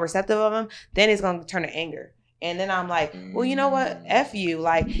you're not receptive of them, then it's gonna turn to anger. And then I'm like, well, you know what? F you.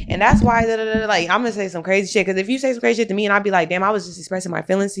 Like, and that's why, like, I'm gonna say some crazy shit. Because if you say some crazy shit to me and I'll be like, damn, I was just expressing my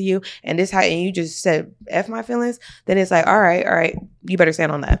feelings to you, and you just said F my feelings, then it's like, all right, you better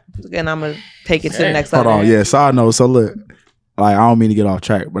stand on that. And I'm gonna take it to the next level. Hold on, yeah. So I know. So look, like, I don't mean to get off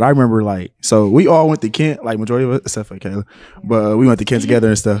track, but I remember, like, so we all went to Kent, like, majority of us, except for Kayla, but we went to Kent together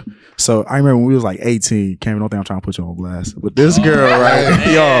and stuff. So I remember when we was like 18, Kammi, don't think I'm trying to put you on blast, but this girl,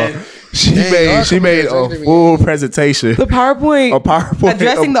 right, y'all, she made a full presentation. The PowerPoint. A PowerPoint.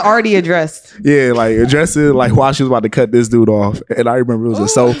 Addressing the already addressed. Yeah, like, addressing, like, while she was about to cut this dude off. And I remember it was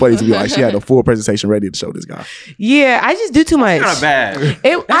just so funny to be like, she had a full presentation ready to show this guy. Yeah, I just do too much. That's not bad.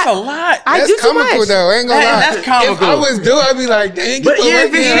 That's a lot. I do too much. That's comical though, I ain't gonna lie. That's comical. If I was due, I'd be like, dang, But yeah,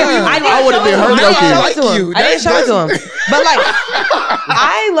 I would have been hurt. I didn't show it to him. But like,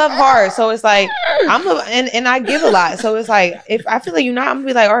 I love hard, so it's like and I give a lot. So it's like if I feel like you're not, I'm gonna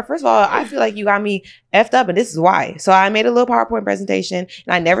be like, all right, first of all, I feel like you got me effed up, and this is why. So I made a little PowerPoint presentation,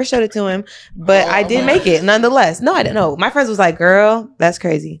 and I never showed it to him, but I did make it nonetheless. No, I didn't know. My friends was like, girl, that's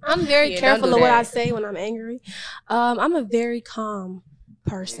crazy. I'm very careful of what I say when I'm angry. I'm a very calm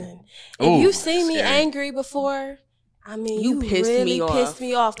person. If you've seen me angry before, I mean, you pissed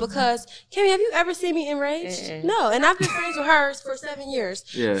me off because, Kammi, have you ever seen me enraged? No, and I've been friends with her for 7 years,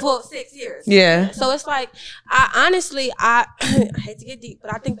 for 6 years. Yeah. So it's like, I honestly hate to get deep,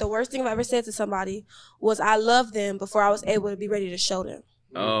 but I think the worst thing I've ever said to somebody was I love them before I was able to be ready to show them.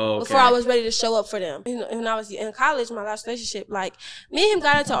 Oh, okay. Before I was ready to show up for them. You know, when I was in college, my last relationship, like, me and him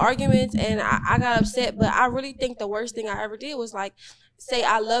got into arguments and I got upset, but I really think the worst thing I ever did was like, say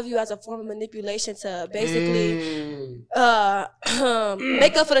I love you as a form of manipulation to basically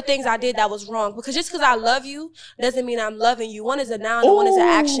make up for the things I did that was wrong. Because just because I love you doesn't mean I'm loving you. One is a noun and one is an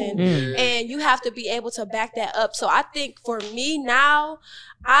action. And you have to be able to back that up. So I think for me now,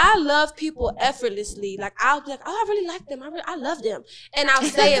 I love people effortlessly. Like I'll be like, oh, I really like them. I love them. And I'll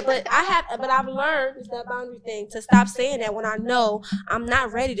say it, but I've learned, it's that boundary thing, to stop saying that when I know I'm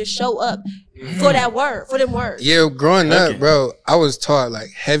not ready to show up for that word, for them words. Yeah, growing up, bro, I was taught like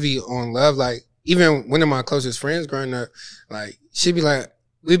heavy on love. Like even one of my closest friends growing up, like she'd be like,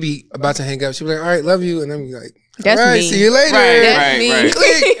 we'd be about to hang up. She'd be like, all right, love you. And I'm like, that's all right, me. see you later. Right.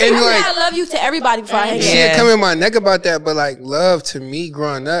 Click. And like, I love you to everybody before I hang up. she'd come in my neck about that. But like love to me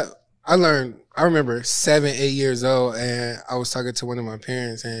growing up, I remember 7, 8 years old, and I was talking to one of my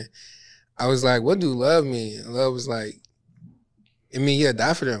parents, and I was like, what do love mean? And love was like, it mean you'll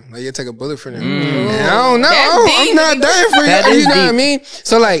die for them. Like you'll take a bullet for them. And I don't know. I'm not dying for you. You know what I mean?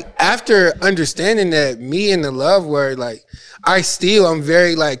 So like after understanding that, me and the love word, like I'm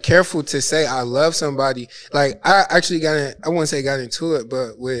very like careful to say I love somebody. Like I actually I wouldn't say got into it,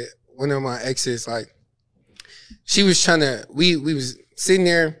 but with one of my exes, like she was trying to, we was sitting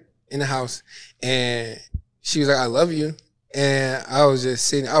there in the house and she was like, I love you. And I was just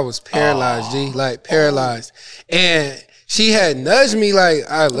sitting, I was paralyzed, like paralyzed. And she had nudged me like,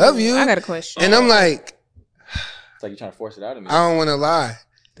 I love you. I got a question. And I'm like, it's like you're trying to force it out of me. I don't want to lie.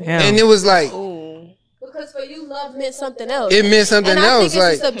 Damn. And it was like, because for you, love meant something else. It meant something else.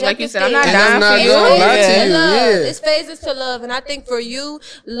 Like you said, I'm not dying for you. Gonna lie to you. Yeah. It's phases to love, and I think for you,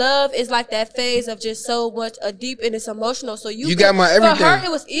 love is like that phase of just so much deep and it's emotional. So you got my everything. For her,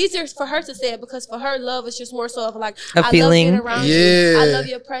 it was easier for her to say it because for her, love is just more so of like a feeling. Love being around you. I love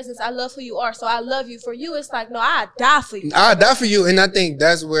your presence. I love who you are. So I love you. For you, it's like, no, I die for you. I die for you, and I think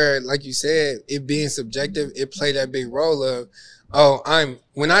that's where, like you said, it being subjective, it played that big role of,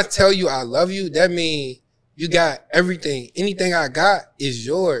 when I tell you I love you, that means you got everything. Anything I got is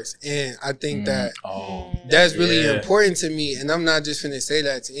yours. And I think that's really important to me. And I'm not just finna say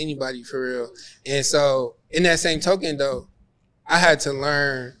that to anybody for real. And so in that same token though, I had to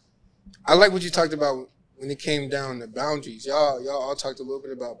learn. I like what you talked about when it came down to boundaries. Y'all all talked a little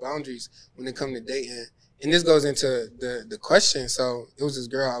bit about boundaries when it come to dating. And this goes into the question. So it was this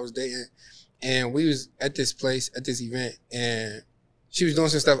girl I was dating, and we was at this place, at this event, and she was doing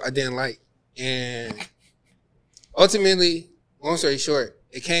some stuff I didn't like. And ultimately, long story short,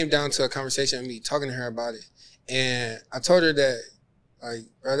 it came down to a conversation of me talking to her about it. And I told her that, like,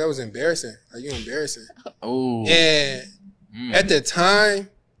 bro, that was embarrassing. Like, you embarrassing. Oh. And at the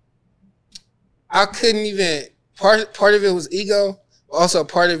time, I couldn't even, part of it was ego. Also,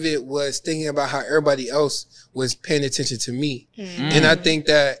 part of it was thinking about how everybody else was paying attention to me. And I think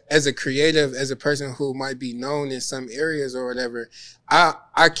that as a creative, as a person who might be known in some areas or whatever,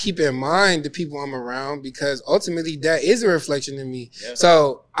 I keep in mind the people I'm around because ultimately that is a reflection of me. Yeah.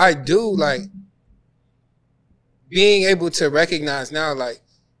 So I do like being able to recognize now, like,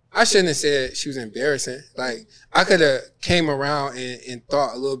 I shouldn't have said she was embarrassing. Like, I could have came around and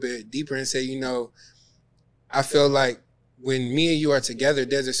thought a little bit deeper and say, you know, I feel like when me and you are together,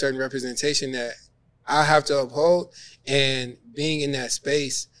 there's a certain representation that I have to uphold. And being in that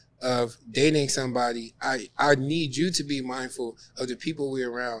space of dating somebody, I need you to be mindful of the people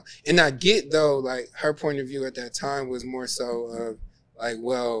we're around. And I get, though, like, her point of view at that time was more so of, like,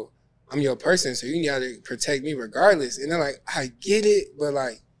 well, I'm your person, so you got to protect me regardless. And they're like, I get it, but,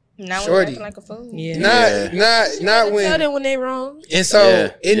 like, not shorty, when acting like a fool. Not when. Tell them when they wrong. And so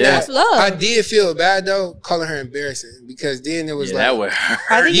that's love. I did feel bad though, calling her embarrassing because then it was like, that would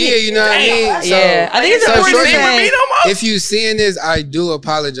hurt. You know what I mean? So, I think it's important to say. If you seeing this, I do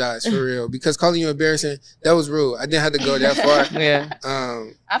apologize for real because calling you embarrassing, that was rude. I didn't have to go that far.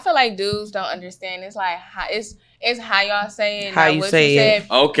 I feel like dudes don't understand. It's like it's how y'all say it, how you say it.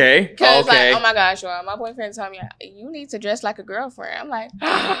 Okay. Because like, oh my gosh, y'all, my boyfriend told me you need to dress like a girlfriend. I'm like,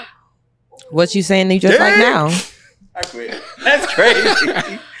 what you saying? You just like now? I quit. That's crazy.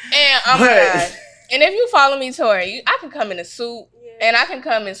 And oh my god. And if you follow me, Tory, I can come in a suit and I can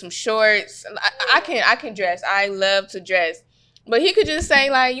come in some shorts. I can dress. I love to dress. But he could just say,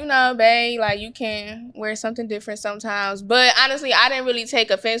 like, you know, babe, like, you can wear something different sometimes. But honestly, I didn't really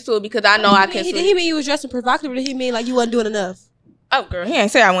take offense to it because I know I can. Did he mean you was dressing provocative, or did he mean like you wasn't doing enough? Oh, girl, he ain't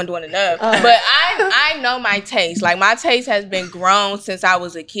say I wasn't doing enough. But I know my taste. Like, my taste has been grown since I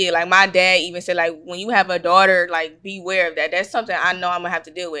was a kid. Like, my dad even said, like, when you have a daughter, like, beware of that. That's something I know I'm going to have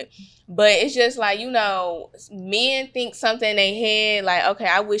to deal with. But it's just like, you know, men think something in their head, like, okay,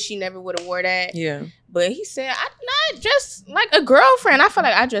 I wish she never would have wore that. Yeah. But he said, I'm not just like a girlfriend. I feel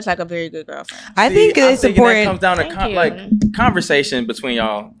like I dress like a very good girlfriend. I think it's important. That comes down to conversation between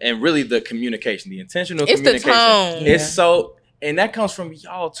y'all and really the communication, the intentional communication. It's the tone. It's so, and that comes from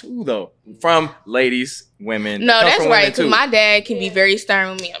y'all too, though. From ladies, women. No, that's right. Because my dad can be very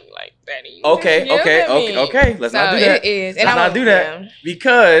stern with me. I'm like, Daddy. Okay. Let's not do that. It is. Let's not do that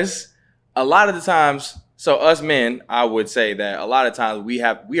because a lot of the times. So us men, I would say that a lot of times we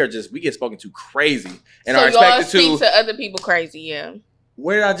get spoken to crazy and are expected speak to other people crazy. Yeah.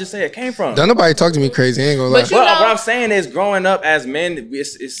 Where did I just say it came from? Don't nobody talk to me crazy. I ain't gonna lie. But what I'm saying is, growing up as men, it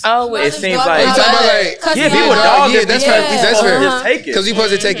seems like people dog. Yeah, that's fair. That's fair. Just take it because we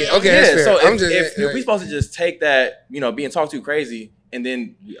supposed to take it. Okay, that's fair. So if we supposed to just take that, you know, being talked to crazy, and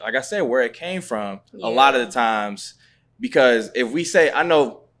then like I said, where it came from, a lot of the times, because if we say, I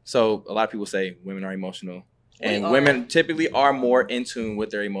know. So a lot of people say women are emotional, and women typically are more in tune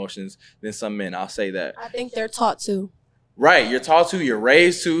with their emotions than some men. I'll say that. I think they're taught to. Right. You're taught to, you're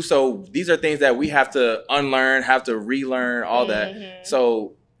raised to. So these are things that we have to unlearn, have to relearn, all that.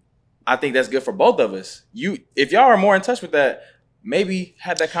 So I think that's good for both of us. If y'all are more in touch with that, maybe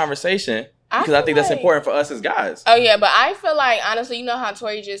have that conversation. Because I think that's important for us as guys. Oh, yeah. But I feel like, honestly, you know how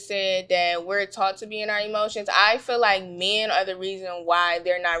Tory just said that we're taught to be in our emotions. I feel like men are the reason why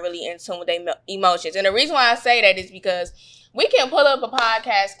they're not really in tune with their emotions. And the reason why I say that is because We can pull up a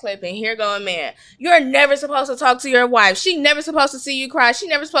podcast clip and here go a man. You're never supposed to talk to your wife. She never supposed to see you cry. She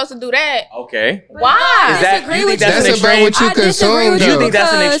never supposed to do that. Okay. Why? You think that's an extreme? About what you consume. Do you think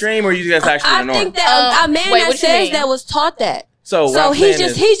that's an extreme, or you think that's actually the norm? I think that a man that says that was taught that. So he's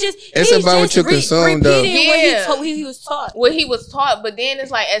just it's about what you consume, though. What he was taught. What he was taught, but then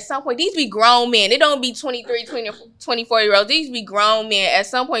it's like at some point these be grown men. They don't be 23, 24-year-olds. These be grown men. At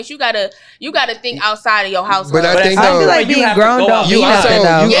some point you gotta think outside of your household. But I think I feel like being grown don't mean nothing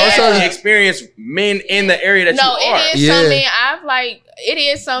though. You also experience men in the area that you are. It is some men. It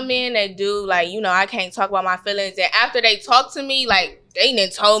is some men that do like, you know, I can't talk about my feelings, and after they talk to me, like they done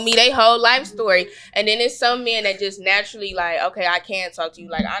told me their whole life story. And then it's some men that just naturally like, okay, I can't talk to you.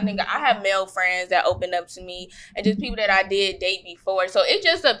 Like I have male friends that open up to me, and just people that I did date before. So it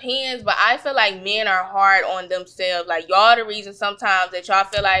just depends. But I feel like men are hard on themselves. Like y'all the reason sometimes that y'all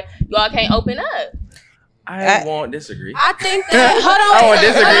feel like y'all can't open up. I won't disagree. I think that I won't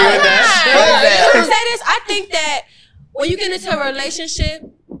disagree with that. Let me say this. I think that when you get into a relationship,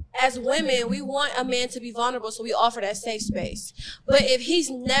 as women, we want a man to be vulnerable, so we offer that safe space. But if he's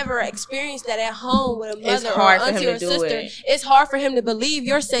never experienced that at home with a mother or auntie or sister, it's hard for him to believe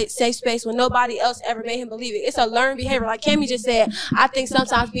your safe space when nobody else ever made him believe it. It's a learned behavior. Like Kammi just said, I think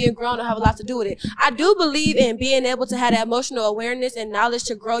sometimes being grown will have a lot to do with it. I do believe in being able to have that emotional awareness and knowledge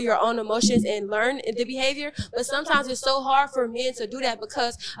to grow your own emotions and learn the behavior. But sometimes it's so hard for men to do that,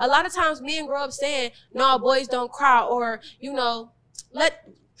 because a lot of times men grow up saying, no, boys don't cry, or, you know,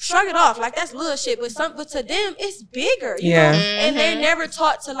 shrug it off like that's little shit, but to them it's bigger, you know? And they're never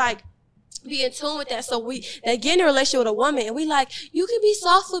taught to like be in tune with that. So they get in a relationship with a woman, and we like, you can be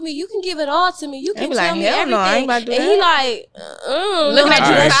soft with me, you can give it all to me, you can tell me everything. No, I ain't about to do that. And he like looking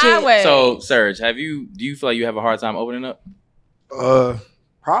at you sideways. So Serge, do you feel like you have a hard time opening up?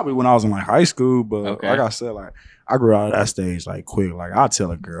 Probably when I was in like high school, but like I said, like I grew out of that stage like quick. Like I'll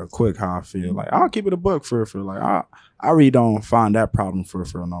tell a girl quick how I feel. Like I'll keep it a book for like I really don't find that problem for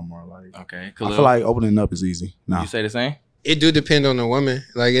no more. Like I feel like opening up is easy. No. You say the same? It do depend on the woman.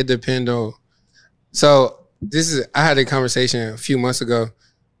 Like it depend on. So I had a conversation a few months ago.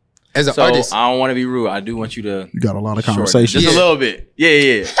 As an artist, I don't want to be rude. I do want you to. You got a lot of conversation. Just a little bit.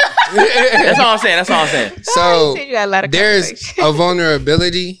 Yeah. That's all I'm saying. So there's a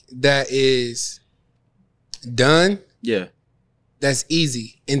vulnerability that is done. Yeah. That's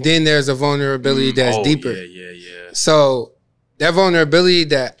easy. And then there's a vulnerability that's deeper. Yeah. So that vulnerability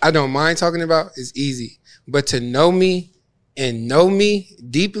that I don't mind talking about is easy. But to know me and know me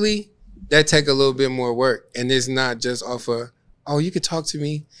deeply, that take a little bit more work. And it's not just off of, oh, you could talk to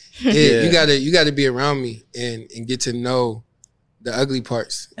me. You gotta be around me and get to know the ugly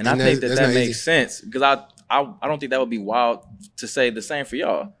parts. And I think that makes sense, because I don't think that would be wild to say the same for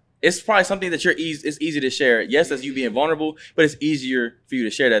y'all. It's probably something that it's easy to share. Yes, that's you being vulnerable, but it's easier for you to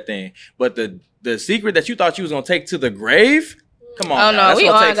share that thing. But the secret that you thought you was gonna take to the grave, come on. Oh no, we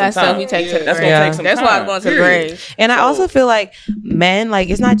all got stuff we take to the grave. That's gonna take some time. That's why I'm going to the grave. And I also feel like men, like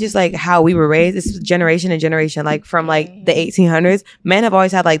it's not just like how we were raised. It's generation and generation. Like from like the 1800s, men have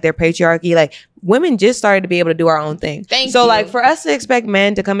always had like their patriarchy. Like women just started to be able to do our own thing. So like for us to expect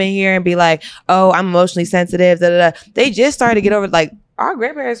men to come in here and be like, oh, I'm emotionally sensitive, they just started to get over like. Our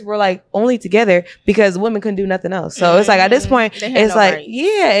grandparents were like only together because women couldn't do nothing else. So it's like at this point, it's like, rights.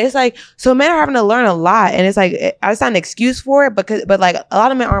 It's like, so men are having to learn a lot. And it's like, it's not an excuse for it, but like a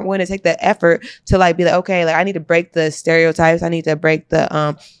lot of men aren't willing to take the effort to like be like, okay, like I need to break the stereotypes. I need to break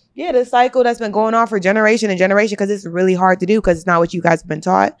the cycle that's been going on for generation and generation, because it's really hard to do because it's not what you guys have been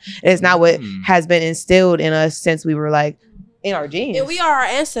taught. And it's not what has been instilled in us since we were like, in our genes. And we are our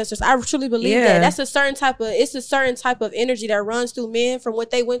ancestors. I truly believe that. That's a certain type of energy that runs through men from what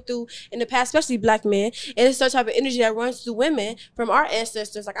they went through in the past, especially black men. And it's a certain type of energy that runs through women from our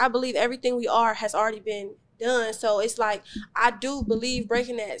ancestors. Like I believe everything we are has already been done. So it's like I do believe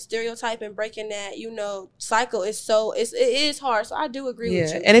breaking that stereotype and breaking that, cycle is it is hard. So I do agree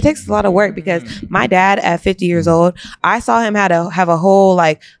with you. And it takes a lot of work, because my dad at 50 years old, I saw him have a whole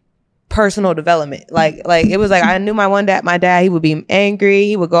like personal development. Like it was like I knew my dad, he would be angry,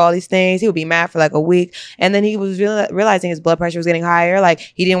 he would go all these things, he would be mad for like a week, and then he was realizing his blood pressure was getting higher. Like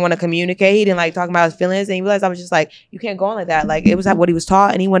he didn't want to communicate, he didn't like talking about his feelings, and he realized I was just like, you can't go on like that. Like it was what he was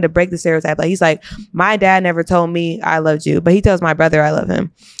taught, and he wanted to break the stereotype. Like he's like, my dad never told me I loved you, but he tells my brother I love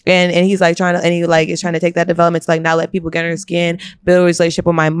him. And he's like is trying to take that development to like not let people get under his skin, build a relationship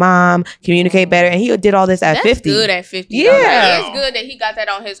with my mom, communicate better. And he did all this at 50. That's good at 50. Yeah. It's good that he got that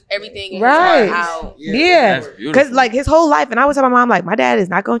on his everything everything in his heart out. Yeah. Because like his whole life, and I was telling my mom, like, my dad is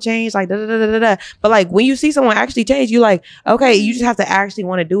not gonna change, like da da da da da. But like when you see someone actually change, you're like, okay, you just have to actually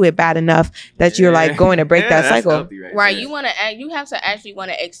want to do it bad enough that you're like going to break that cycle. Right. You want to act. You have to actually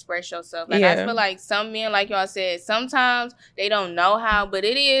want to express yourself. Like I feel like some men, like y'all said, sometimes they don't know how, but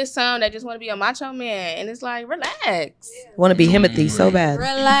it is some that just want to be a macho man, and it's like relax. Want to be Himothy so bad.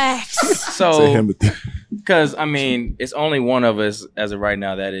 Relax. So, because I mean, it's only one of us as of right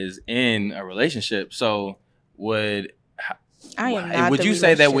now that is in a relationship. So, would you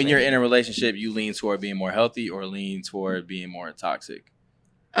say that when you're in a relationship, you lean toward being more healthy or lean toward being more toxic?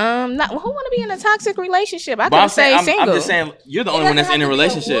 Not who want to be in a toxic relationship? I could say single. I'm just saying you're the only one that's in a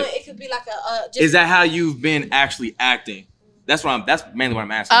relationship. It could be like is that how you've been actually acting? That's mainly what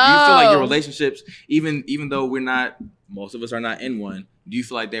I'm asking. Do you feel like your relationships, even though most of us are not in one, do you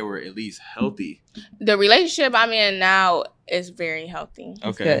feel like they were at least healthy? The relationship I'm in now is very healthy.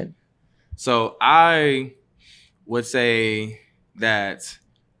 Okay. Good. So I would say that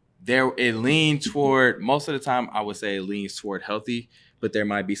it leans toward, most of the time I would say it leans toward healthy, but there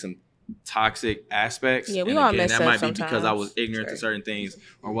might be some toxic aspects. Yeah, we all mess up that might sometimes. be because I was ignorant to certain things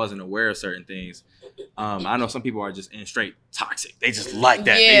or wasn't aware of certain things. I know some people are just in straight toxic. They just like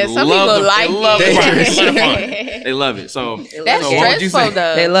that. Yeah, they some love people like it. They love it. So that's stressful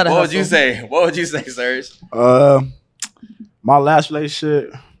though. They love it. What would you say? What would you say, Serge? My last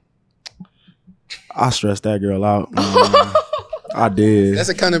relationship, I stressed that girl out. I did. That's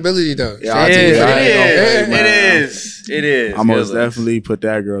accountability, though. Yeah, it is. I most definitely put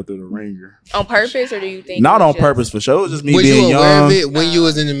that girl through the ringer. On purpose, or do you think? Not on purpose, for sure. It was just me was being you aware young. of it when you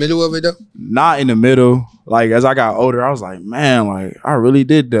was in the middle of it, though? Not in the middle. Like, as I got older, I was like, man, like, I really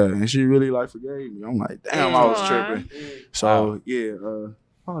did that. And she really, like, forgave me. I'm like, damn, I was tripping. So, yeah,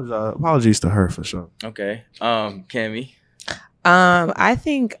 apologies to her, for sure. Okay. Kammi? I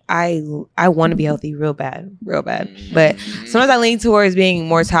think I want to be healthy real bad. But sometimes I lean towards being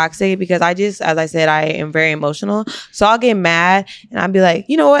more toxic because as I said, I am very emotional. So I'll get mad and I'll be like,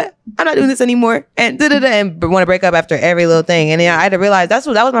 you know what? I'm not doing this anymore. And and want to break up after every little thing. And then I had to realize that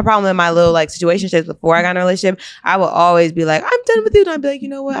was my problem in my little like situationships before I got in a relationship. I would always be like, I'm done with you. And I'd be like, you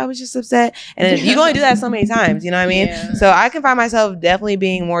know what? I was just upset. And then you can only do that so many times. You know what I mean? Yeah. So I can find myself definitely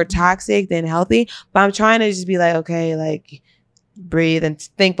being more toxic than healthy. But I'm trying to just be like, okay, like, breathe and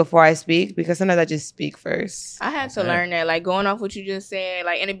think before I speak, because sometimes I just speak first. I had to learn that, like, going off what you just said,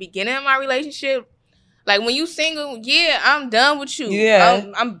 like in the beginning of my relationship, like when you single, yeah, I'm done with you. Yeah.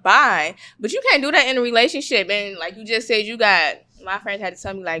 I'm bye. But you can't do that in a relationship. And like you just said, my friends had to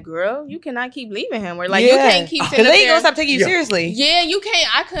tell me, like, girl, you cannot keep leaving him. Or like, you can't keep sitting they ain't gonna stop taking you seriously. Yeah, you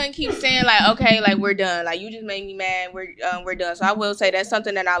can't. I couldn't keep saying like, okay, like we're done. Like you just made me mad. We're done. So I will say that's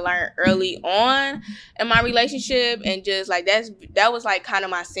something that I learned early on in my relationship, and just like that was like kind of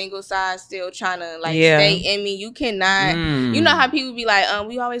my single side still trying to like stay in me. You cannot. You know how people be like,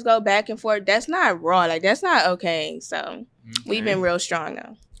 we always go back and forth. That's not raw. Like that's not okay. So we've been real strong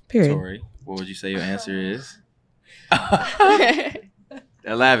though. Period. Tory, what would you say your answer is? That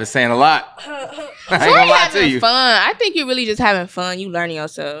laugh is saying a lot. I ain't gonna lie to you. Fun. I think you're really just having fun. You learning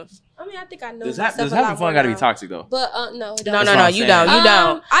yourself. I mean, I think I know. Does having fun got to be toxic though? But no, it don't. No, you don't. You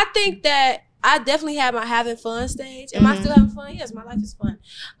don't. I think that I definitely have my having fun stage. Am I still having fun? Yes, my life is fun.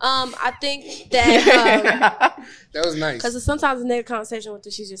 I think that that was nice, because sometimes a negative conversation with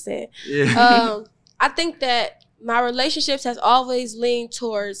what she just said. Yeah. I think that my relationships has always leaned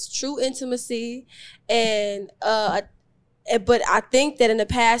towards true intimacy, and but I think that in the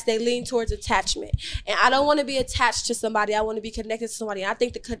past they lean towards attachment, and I don't want to be attached to somebody. I want to be connected to somebody. And I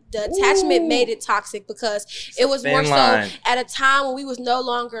think the attachment made it toxic because it was more so at a time when we was no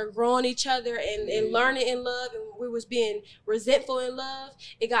longer growing each other and learning in love, and we was being resentful in love.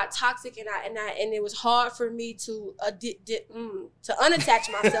 It got toxic, and it was hard for me to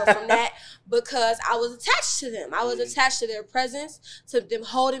unattach myself from that because I was attached to them. I was attached to their presence, to them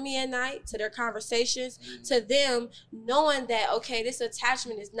holding me at night, to their conversations, to them knowing that, okay, this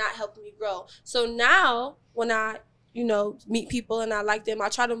attachment is not helping me grow. So now when I, meet people and I like them, I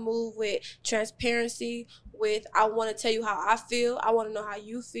try to move with transparency, with I want to tell you how I feel, I want to know how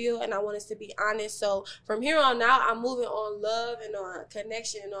you feel, and I want us to be honest. So from here on out, I'm moving on love and on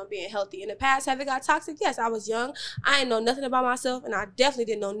connection and on being healthy. In the past, have it got toxic? Yes, I was young. I didn't know nothing about myself, and I definitely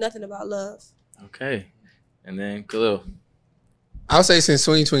didn't know nothing about love. Okay. And then Khalil. I'll say since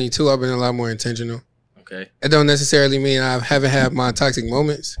 2022, I've been a lot more intentional. Okay. It don't necessarily mean I haven't had my toxic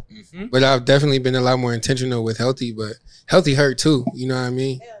moments, but I've definitely been a lot more intentional with healthy. But healthy hurt too. You know what I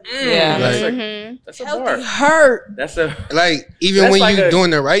mean? Yeah. That's a Healthy bar. hurt. That's a like even That's when like you a-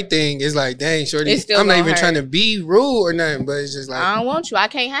 doing the right thing, it's like, dang, shorty, It's still I'm not gonna even hurt. trying to be rude or nothing, but it's just like I don't want you. I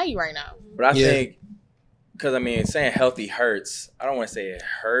can't have you right now. But I Yeah. think, because I mean, saying healthy hurts. I don't want to say it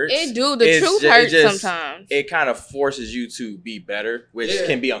hurts. It do. The It's truth it hurts just- sometimes. It kind of forces you to be better, which Yeah.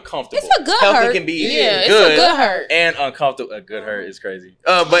 can be uncomfortable. It's a good healthy hurt. can be Yeah, good, it's a good hurt. and uncomfortable. A good hurt is crazy.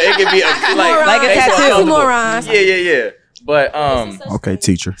 But it can be Like a it's tattoo. uncomfortable. Oxymorons. Yeah. But Okay,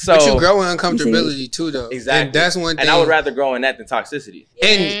 teacher. so but you grow in uncomfortability too, though. Exactly. And that's one thing. And I would rather grow in that than toxicity.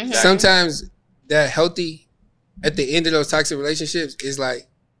 And Mhm. sometimes that healthy at the end of those toxic relationships is like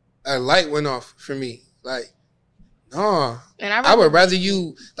a light went off for me. Like, no, And I would rather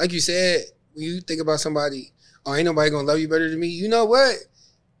you, like you said, when you think about somebody, oh, ain't nobody gonna love you better than me. You know what?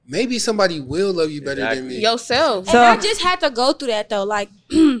 Maybe somebody will love you better than me. yourself. And I just had to go through that though. Like,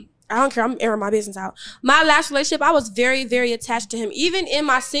 I don't care. I'm airing my business out. My last relationship, I was very, very attached to him. Even in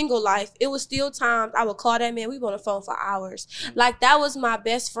my single life, it was still times I would call that man. We were on the phone for hours. Like, that was my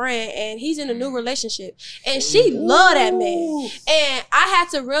best friend, and he's in a new relationship. And she loved that man. And I had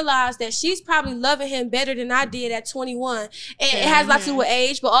to realize that she's probably loving him better than I did at 21. And it has a lot to do with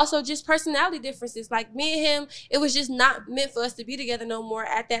age, but also just personality differences. Like, me and him, it was just not meant for us to be together no more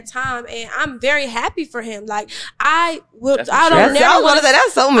at that time. And I'm very happy for him. Like, I will. That's I mature. don't never I was want gonna say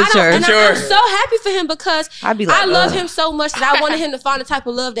that's so mature. and Mature. I'm so happy for him because I'd be like, I love ugh. him so much that I wanted him to find the type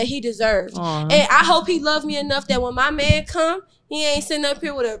of love that he deserved. Aw. And I hope he loved me enough that when my man come, he ain't sitting up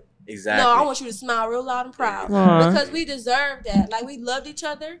here with a, Exactly. no, I want you to smile real loud and proud. Aw. Because we deserve that. Like, we loved each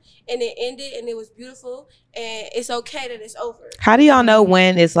other and it ended and it was beautiful and it's okay that it's over. How do y'all know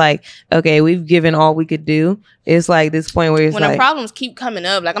when it's like, okay, we've given all we could do? It's like this point where it's When like, the problems keep coming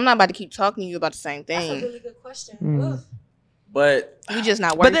up, like I'm not about to keep talking to you about the same That's a thing. really good question. Mm. Ugh. But We just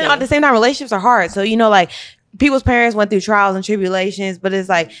not working. but then at the same time, relationships are hard. So, you know, like people's parents went through trials and tribulations, but it's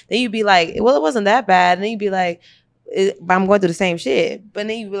like, then you'd be like, well, it wasn't that bad. And then you'd be like, but I'm going through the same shit. But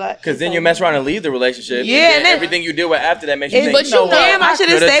then you'd be like, because then you mess around and leave the relationship. Yeah, and then- everything you deal with after that makes you It- think, but you know you know, what? damn, I should've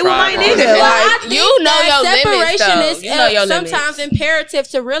coulda stayed with my tried nigga. harder. Like, I think you know your that limits, separation though. is You know your sometimes limits. imperative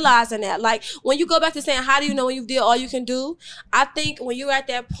to realizing that. Like, when you go back to saying, how do you know when you did all you can do? I think when you're at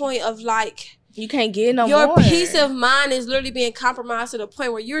that point of like, You can't get no your more. peace of mind is literally being compromised to the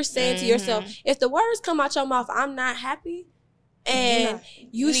point where you're saying to yourself, if the words come out your mouth, I'm not happy, and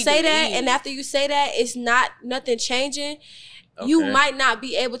you need say to that, leave. and after you say that, it's not nothing changing. You Okay. might not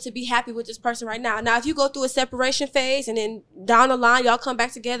be able to be happy with this person right now. Now, if you go through a separation phase and then down the line y'all come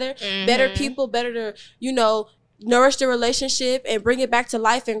back together, better people, better to, you know, nourish the relationship and bring it back to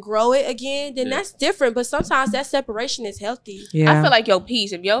life and grow it again, then Yeah. that's different. But sometimes that separation is healthy. yeah. I feel like your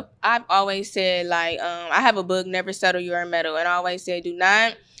peace. I've always said like, I have a book, Never Settle Your Metal, and I always say, do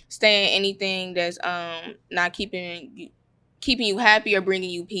not stay in anything that's not keeping you happy or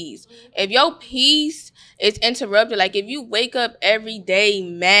bringing you peace. If your peace is interrupted, like if you wake up every day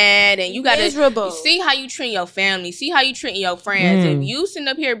mad and you gotta Miserable. see how you treat your family, see how you treat your friends. If you sitting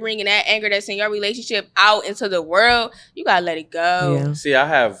up here bringing that anger that's in your relationship out into the world, you gotta let it go. Yeah. See, I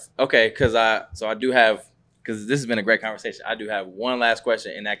have because this has been a great conversation. I do have one last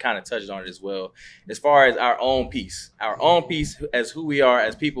question, and that kind of touches on it as well. As far as our own peace as who we are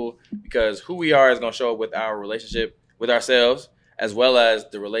as people, because who we are is going to show up with our relationship with ourselves, as well as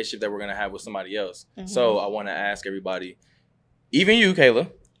the relationship that we're going to have with somebody else. So I want to ask everybody, even you,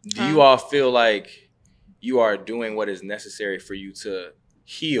 Kayla, do you all feel like you are doing what is necessary for you to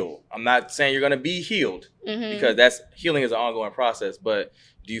heal? I'm not saying you're going to be healed, because healing is an ongoing process, but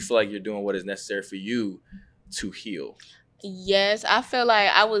do you feel like you're doing what is necessary for you to heal? Yes, I feel like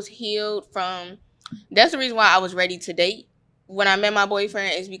I was healed from. That's the reason why I was ready to date when I met my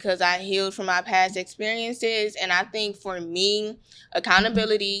boyfriend, is because I healed from my past experiences. And I think for me,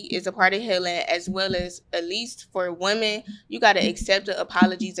 accountability is a part of healing, as well as, at least for women, you got to accept the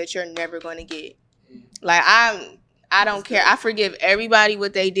apologies that you're never going to get. Like, I don't care. I forgive everybody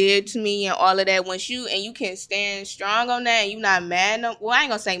what they did to me and all of that. Once you can stand strong on that and you're not mad. Well, I ain't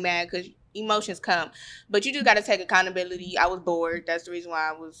going to say mad because emotions come, but you just got to take accountability. I was bored. That's the reason why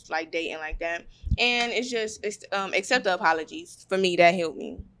I was like dating like that. And it's accept the apologies. For me, that helped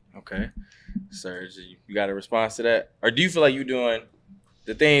me. Okay. Serge, you got a response to that? Or do you feel like you're doing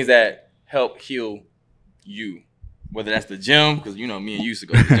the things that help heal you? Whether that's the gym, because you know me and you used to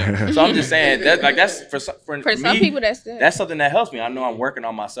go to the gym. So I'm just saying that's for For me, some people, that's something that helps me. I know I'm working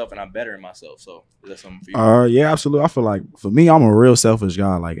on myself and I'm bettering myself. So is that something for you? Yeah, absolutely. I feel like for me, I'm a real selfish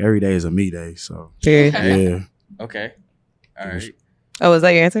guy. Like every day is a me day. So Period. Okay. yeah. Okay. All right. Oh, was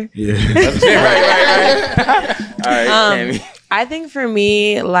that your answer? Yeah. right. All right, Kammi. I think for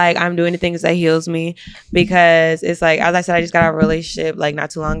me, like, I'm doing the things that heals me, because it's like, as I said, I just got out of a relationship like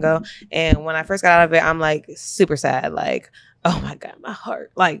not too long ago. And when I first got out of it, I'm like super sad. Like, oh my God, my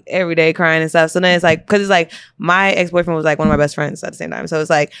heart, like every day crying and stuff. So then it's like, cause it's like my ex-boyfriend was like one of my best friends at the same time. So it's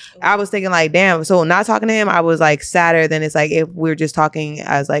like, I was thinking like, damn, so not talking to him, I was like sadder than it's like if we were just talking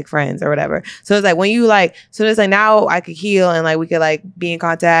as like friends or whatever. So it's like when you like, so it's like now I could heal and like we could like be in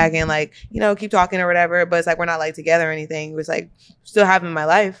contact and like, you know, keep talking or whatever. But it's like, we're not like together or anything. It's like still having my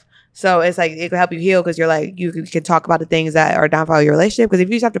life. So it's like, it can help you heal because you're like, you can talk about the things that are downfall of your relationship. Because if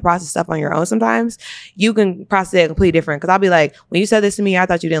you just have to process stuff on your own sometimes, you can process it completely different. Because I'll be like, when you said this to me, I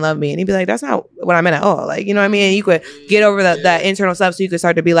thought you didn't love me. And he'd be like, that's not what I meant at all. Like, you know what I mean? And you could get over that internal stuff, so you could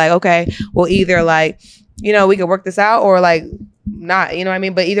start to be like, okay, well, either like, you know, we could work this out or like not, you know what I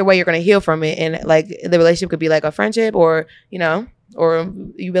mean? But either way, you're going to heal from it. And like the relationship could be like a friendship or, you know, or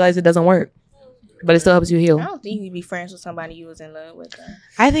you realize it doesn't work. But it still helps you heal. I don't think you can be friends with somebody you was in love with.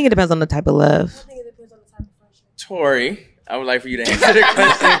 I think it depends on the type of love. I think it depends on the type of friendship. Tory, I would like for you to answer the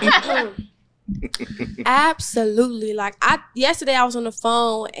question. Absolutely. Like yesterday I was on the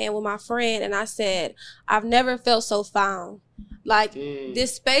phone and with my friend and I said, I've never felt so found. Like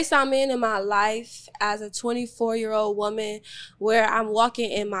this space I'm in my life as a 24-year-old woman, where I'm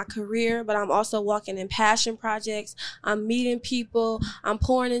walking in my career, but I'm also walking in passion projects. I'm meeting people. I'm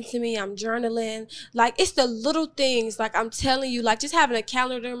pouring into me. I'm journaling. Like, it's the little things. Like, I'm telling you, like, just having a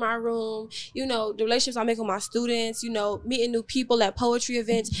calendar in my room, you know, the relationships I make with my students, you know, meeting new people at poetry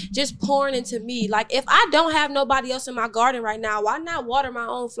events, just pouring into me. Like, if I don't have nobody else in my garden right now, why not water my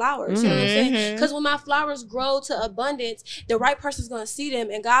own flowers? You know what I'm saying? Because when my flowers grow to abundance, the right person's gonna see them,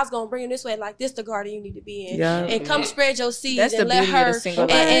 and God's gonna bring them this way. Like, this the garden you need to be in, and come spread your seeds. That's and let her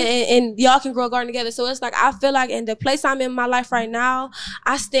and y'all can grow a garden together. So it's like, I feel like in the place I'm in my life right now,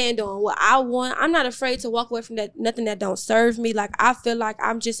 I stand on what I want. I'm not afraid to walk away from nothing that don't serve me. Like, I feel like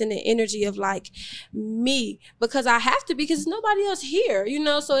I'm just in the energy of like me, because I have to, because there's nobody else here, you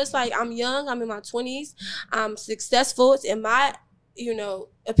know. So it's like, I'm young, I'm in my 20s, I'm successful, it's in my, you know,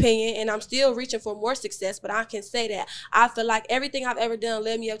 opinion, and I'm still reaching for more success. But I can say that I feel like everything I've ever done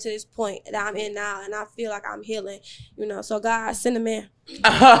led me up to this point that I'm in now, and I feel like I'm healing, you know. So God, send a man.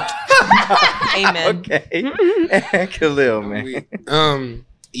 Amen. Okay. Khalil, man.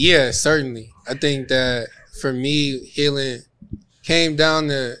 Yeah, certainly. I think that for me, healing came down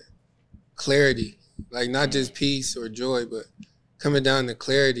to clarity, like not just peace or joy, but coming down to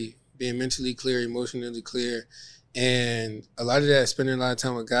clarity, being mentally clear, emotionally clear. And a lot of that, spending a lot of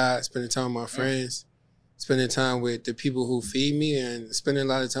time with God, spending time with my friends, spending time with the people who feed me, and spending a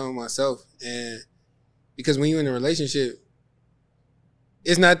lot of time with myself. And because when you're in a relationship,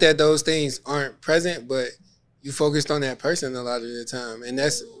 it's not that those things aren't present, but you focused on that person a lot of the time. And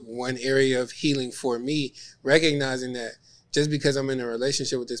that's one area of healing for me, recognizing that just because I'm in a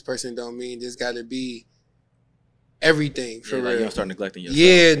relationship with this person don't mean there's got to be everything for real. Like you don't start neglecting yourself.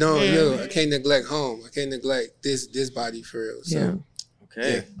 Yeah, no, I can't neglect home. I can't neglect this body for real. So, yeah.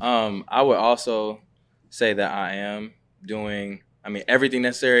 Okay. Yeah. I would also say that I am doing, everything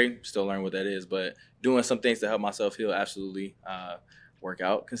necessary, still learn what that is, but doing some things to help myself heal, absolutely. Work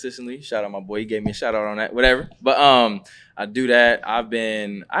out consistently. Shout out my boy. He gave me a shout out on that, whatever. But I do that. I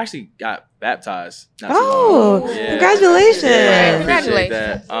actually got baptized. Congratulations. Yeah, Congratulations.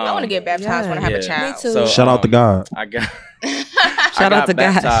 That. I want to get baptized when I have a child. Me too. So, shout out to God. I got Shout out to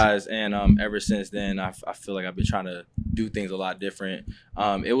God. baptized, and ever since then, I feel like I've been trying to do things a lot different.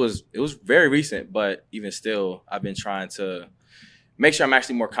 It was very recent, but even still, I've been trying to make sure I'm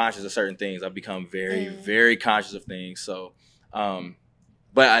actually more conscious of certain things. I've become very, very conscious of things. So,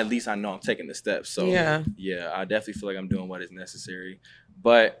 but at least I know I'm taking the steps. So yeah, I definitely feel like I'm doing what is necessary.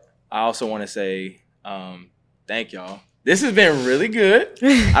 But I also want to say thank y'all. This has been really good.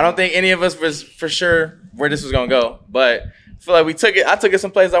 I don't think any of us was for sure where this was gonna go, but I feel like I took it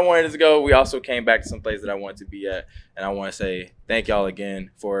some places I wanted it to go. We also came back to some places that I wanted to be at, and I want to say thank y'all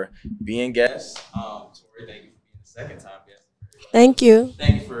again for being guests. Tory, thank you for being the second time guest. Thank you.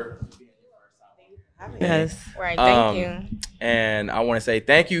 Thank you for being your first time. Yes. Right. Thank you. And I want to say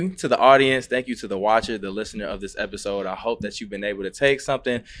thank you to the audience. Thank you to the watcher, the listener of this episode. I hope that you've been able to take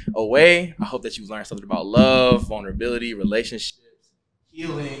something away. I hope that you've learned something about love, vulnerability, relationships,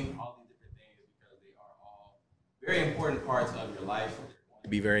 healing, all these different things, because they are all very important parts of your life. They're going to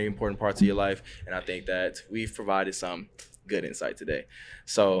be very important parts of your life. And I think that we've provided some good insight today.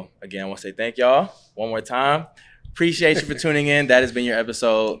 So again, I want to say thank y'all one more time. Appreciate you for tuning in. That has been your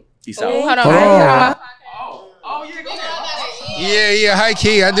episode. Peace out. Hold on. Oh, yeah, go ahead. yeah, high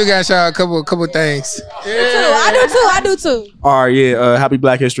key. I do got to shout out a couple things. I do too. All right, yeah. Happy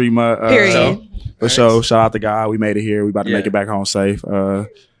Black History Month. Period. For sure. Shout out to God. We made it here. We about to make it back home safe.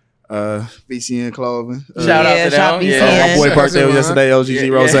 VCN Clothing. Shout out to them. My boy birthday was yesterday.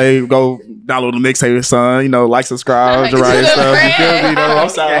 LGG Rose. Go download the mixtape, son. You know, like, subscribe, Jiraiya stuff. You feel me? You know, I'm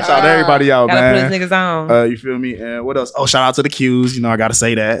shout everybody out, gotta man. put his niggas on. You feel me? And what else? Oh, shout out to the Qs. You know, I gotta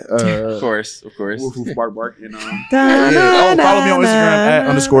say that. Of course. Woof, woof, bark, bark. You know. Oh, follow me on Instagram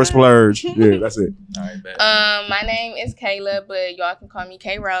 @_splurge. Yeah, that's it. All right, bet. My name is Kayla, but y'all can call me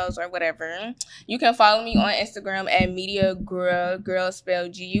KayRose or whatever. You can follow me on Instagram @MediaGurl,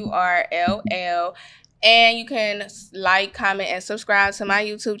 spelled GURLL. And you can like, comment, and subscribe to my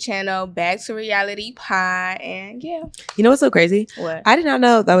YouTube channel, Back to Reality Pie. And yeah. You know what's so crazy? What? I did not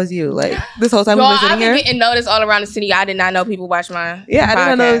know that was you. Like this whole time we've been sitting here. I've been getting noticed all around the city. I did not know people watch my Yeah, I did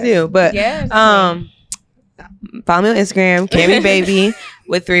not know it was you. But follow me on Instagram, Kammi Baby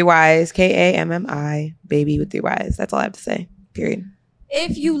with 3 Y's, KAMMI Baby with 3 Y's. That's all I have to say. Period.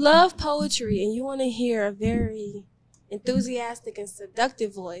 If you love poetry and you want to hear a very enthusiastic and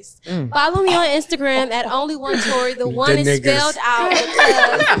seductive voice, follow me on Instagram @only1Tory. The one is spelled out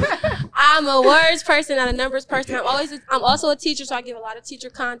because I'm a words person, not a numbers person. I'm also a teacher, so I give a lot of teacher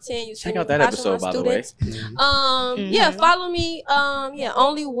content. Check out that episode, by the way. Yeah, follow me.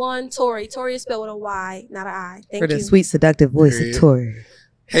 only1Tory. Tory is spelled with a Y, not an I. Thank you. For the sweet seductive voice of Tory.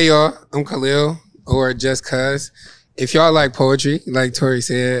 Hey y'all, I'm Khalil, or just cuz. If y'all like poetry, like Tory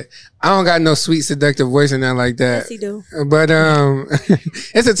said, I don't got no sweet seductive voice or nothing like that. Yes, he do. But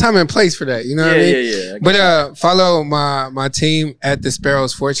it's a time and place for that. You know what I mean? Yeah. But follow my team at the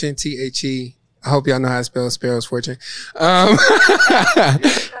Sparrow's Fortune, THE. I hope y'all know how to spell Sparrow's Fortune.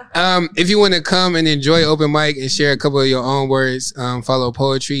 If you want to come and enjoy open mic and share a couple of your own words, follow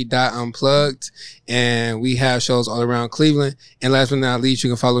poetry.unplugged. And we have shows all around Cleveland. And last but not least,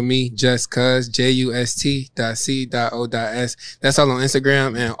 you can follow me, just cuz, JUST.C.O.S. That's all on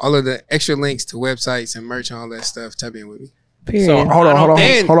Instagram, and all of the extra links to websites and merch and all that stuff. Tap in with me. Period. So hold on.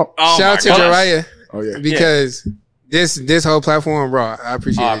 And shout out to Jiraiya. Oh yeah. Because this whole platform, bro, I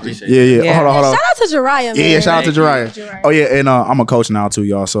appreciate it. Yeah. Hold on. Shout out to Jiraiya, man. Yeah, shout out to Jiraiya. Oh yeah, and I'm a coach now too,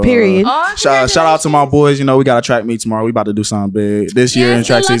 y'all. So Period. Shout out to my boys. You know, we got a track meet tomorrow. We about to do something big this year in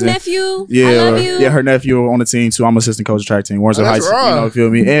track season. Nephew. Yeah, I love you. Yeah, her nephew on the team too. I'm assistant coach of track team. Warrensville High School. You know, feel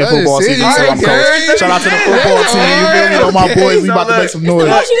me? And That football is season, so serious. I'm coach. Shout out to the football team. You feel me? Know my boys. We about to make some noise.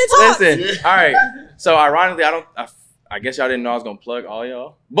 Listen, all right. So ironically, I guess y'all didn't know I was gonna plug all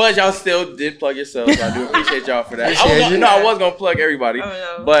y'all, but y'all still did plug yourselves. So I do appreciate y'all for that. I was gonna plug everybody,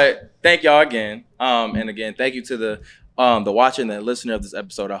 but thank y'all again. And again, thank you to the watcher and the listener of this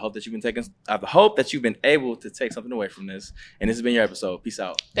episode. I hope that you've been able to take something away from this. And this has been your episode. Peace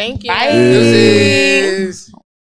out. Thank you. Bye.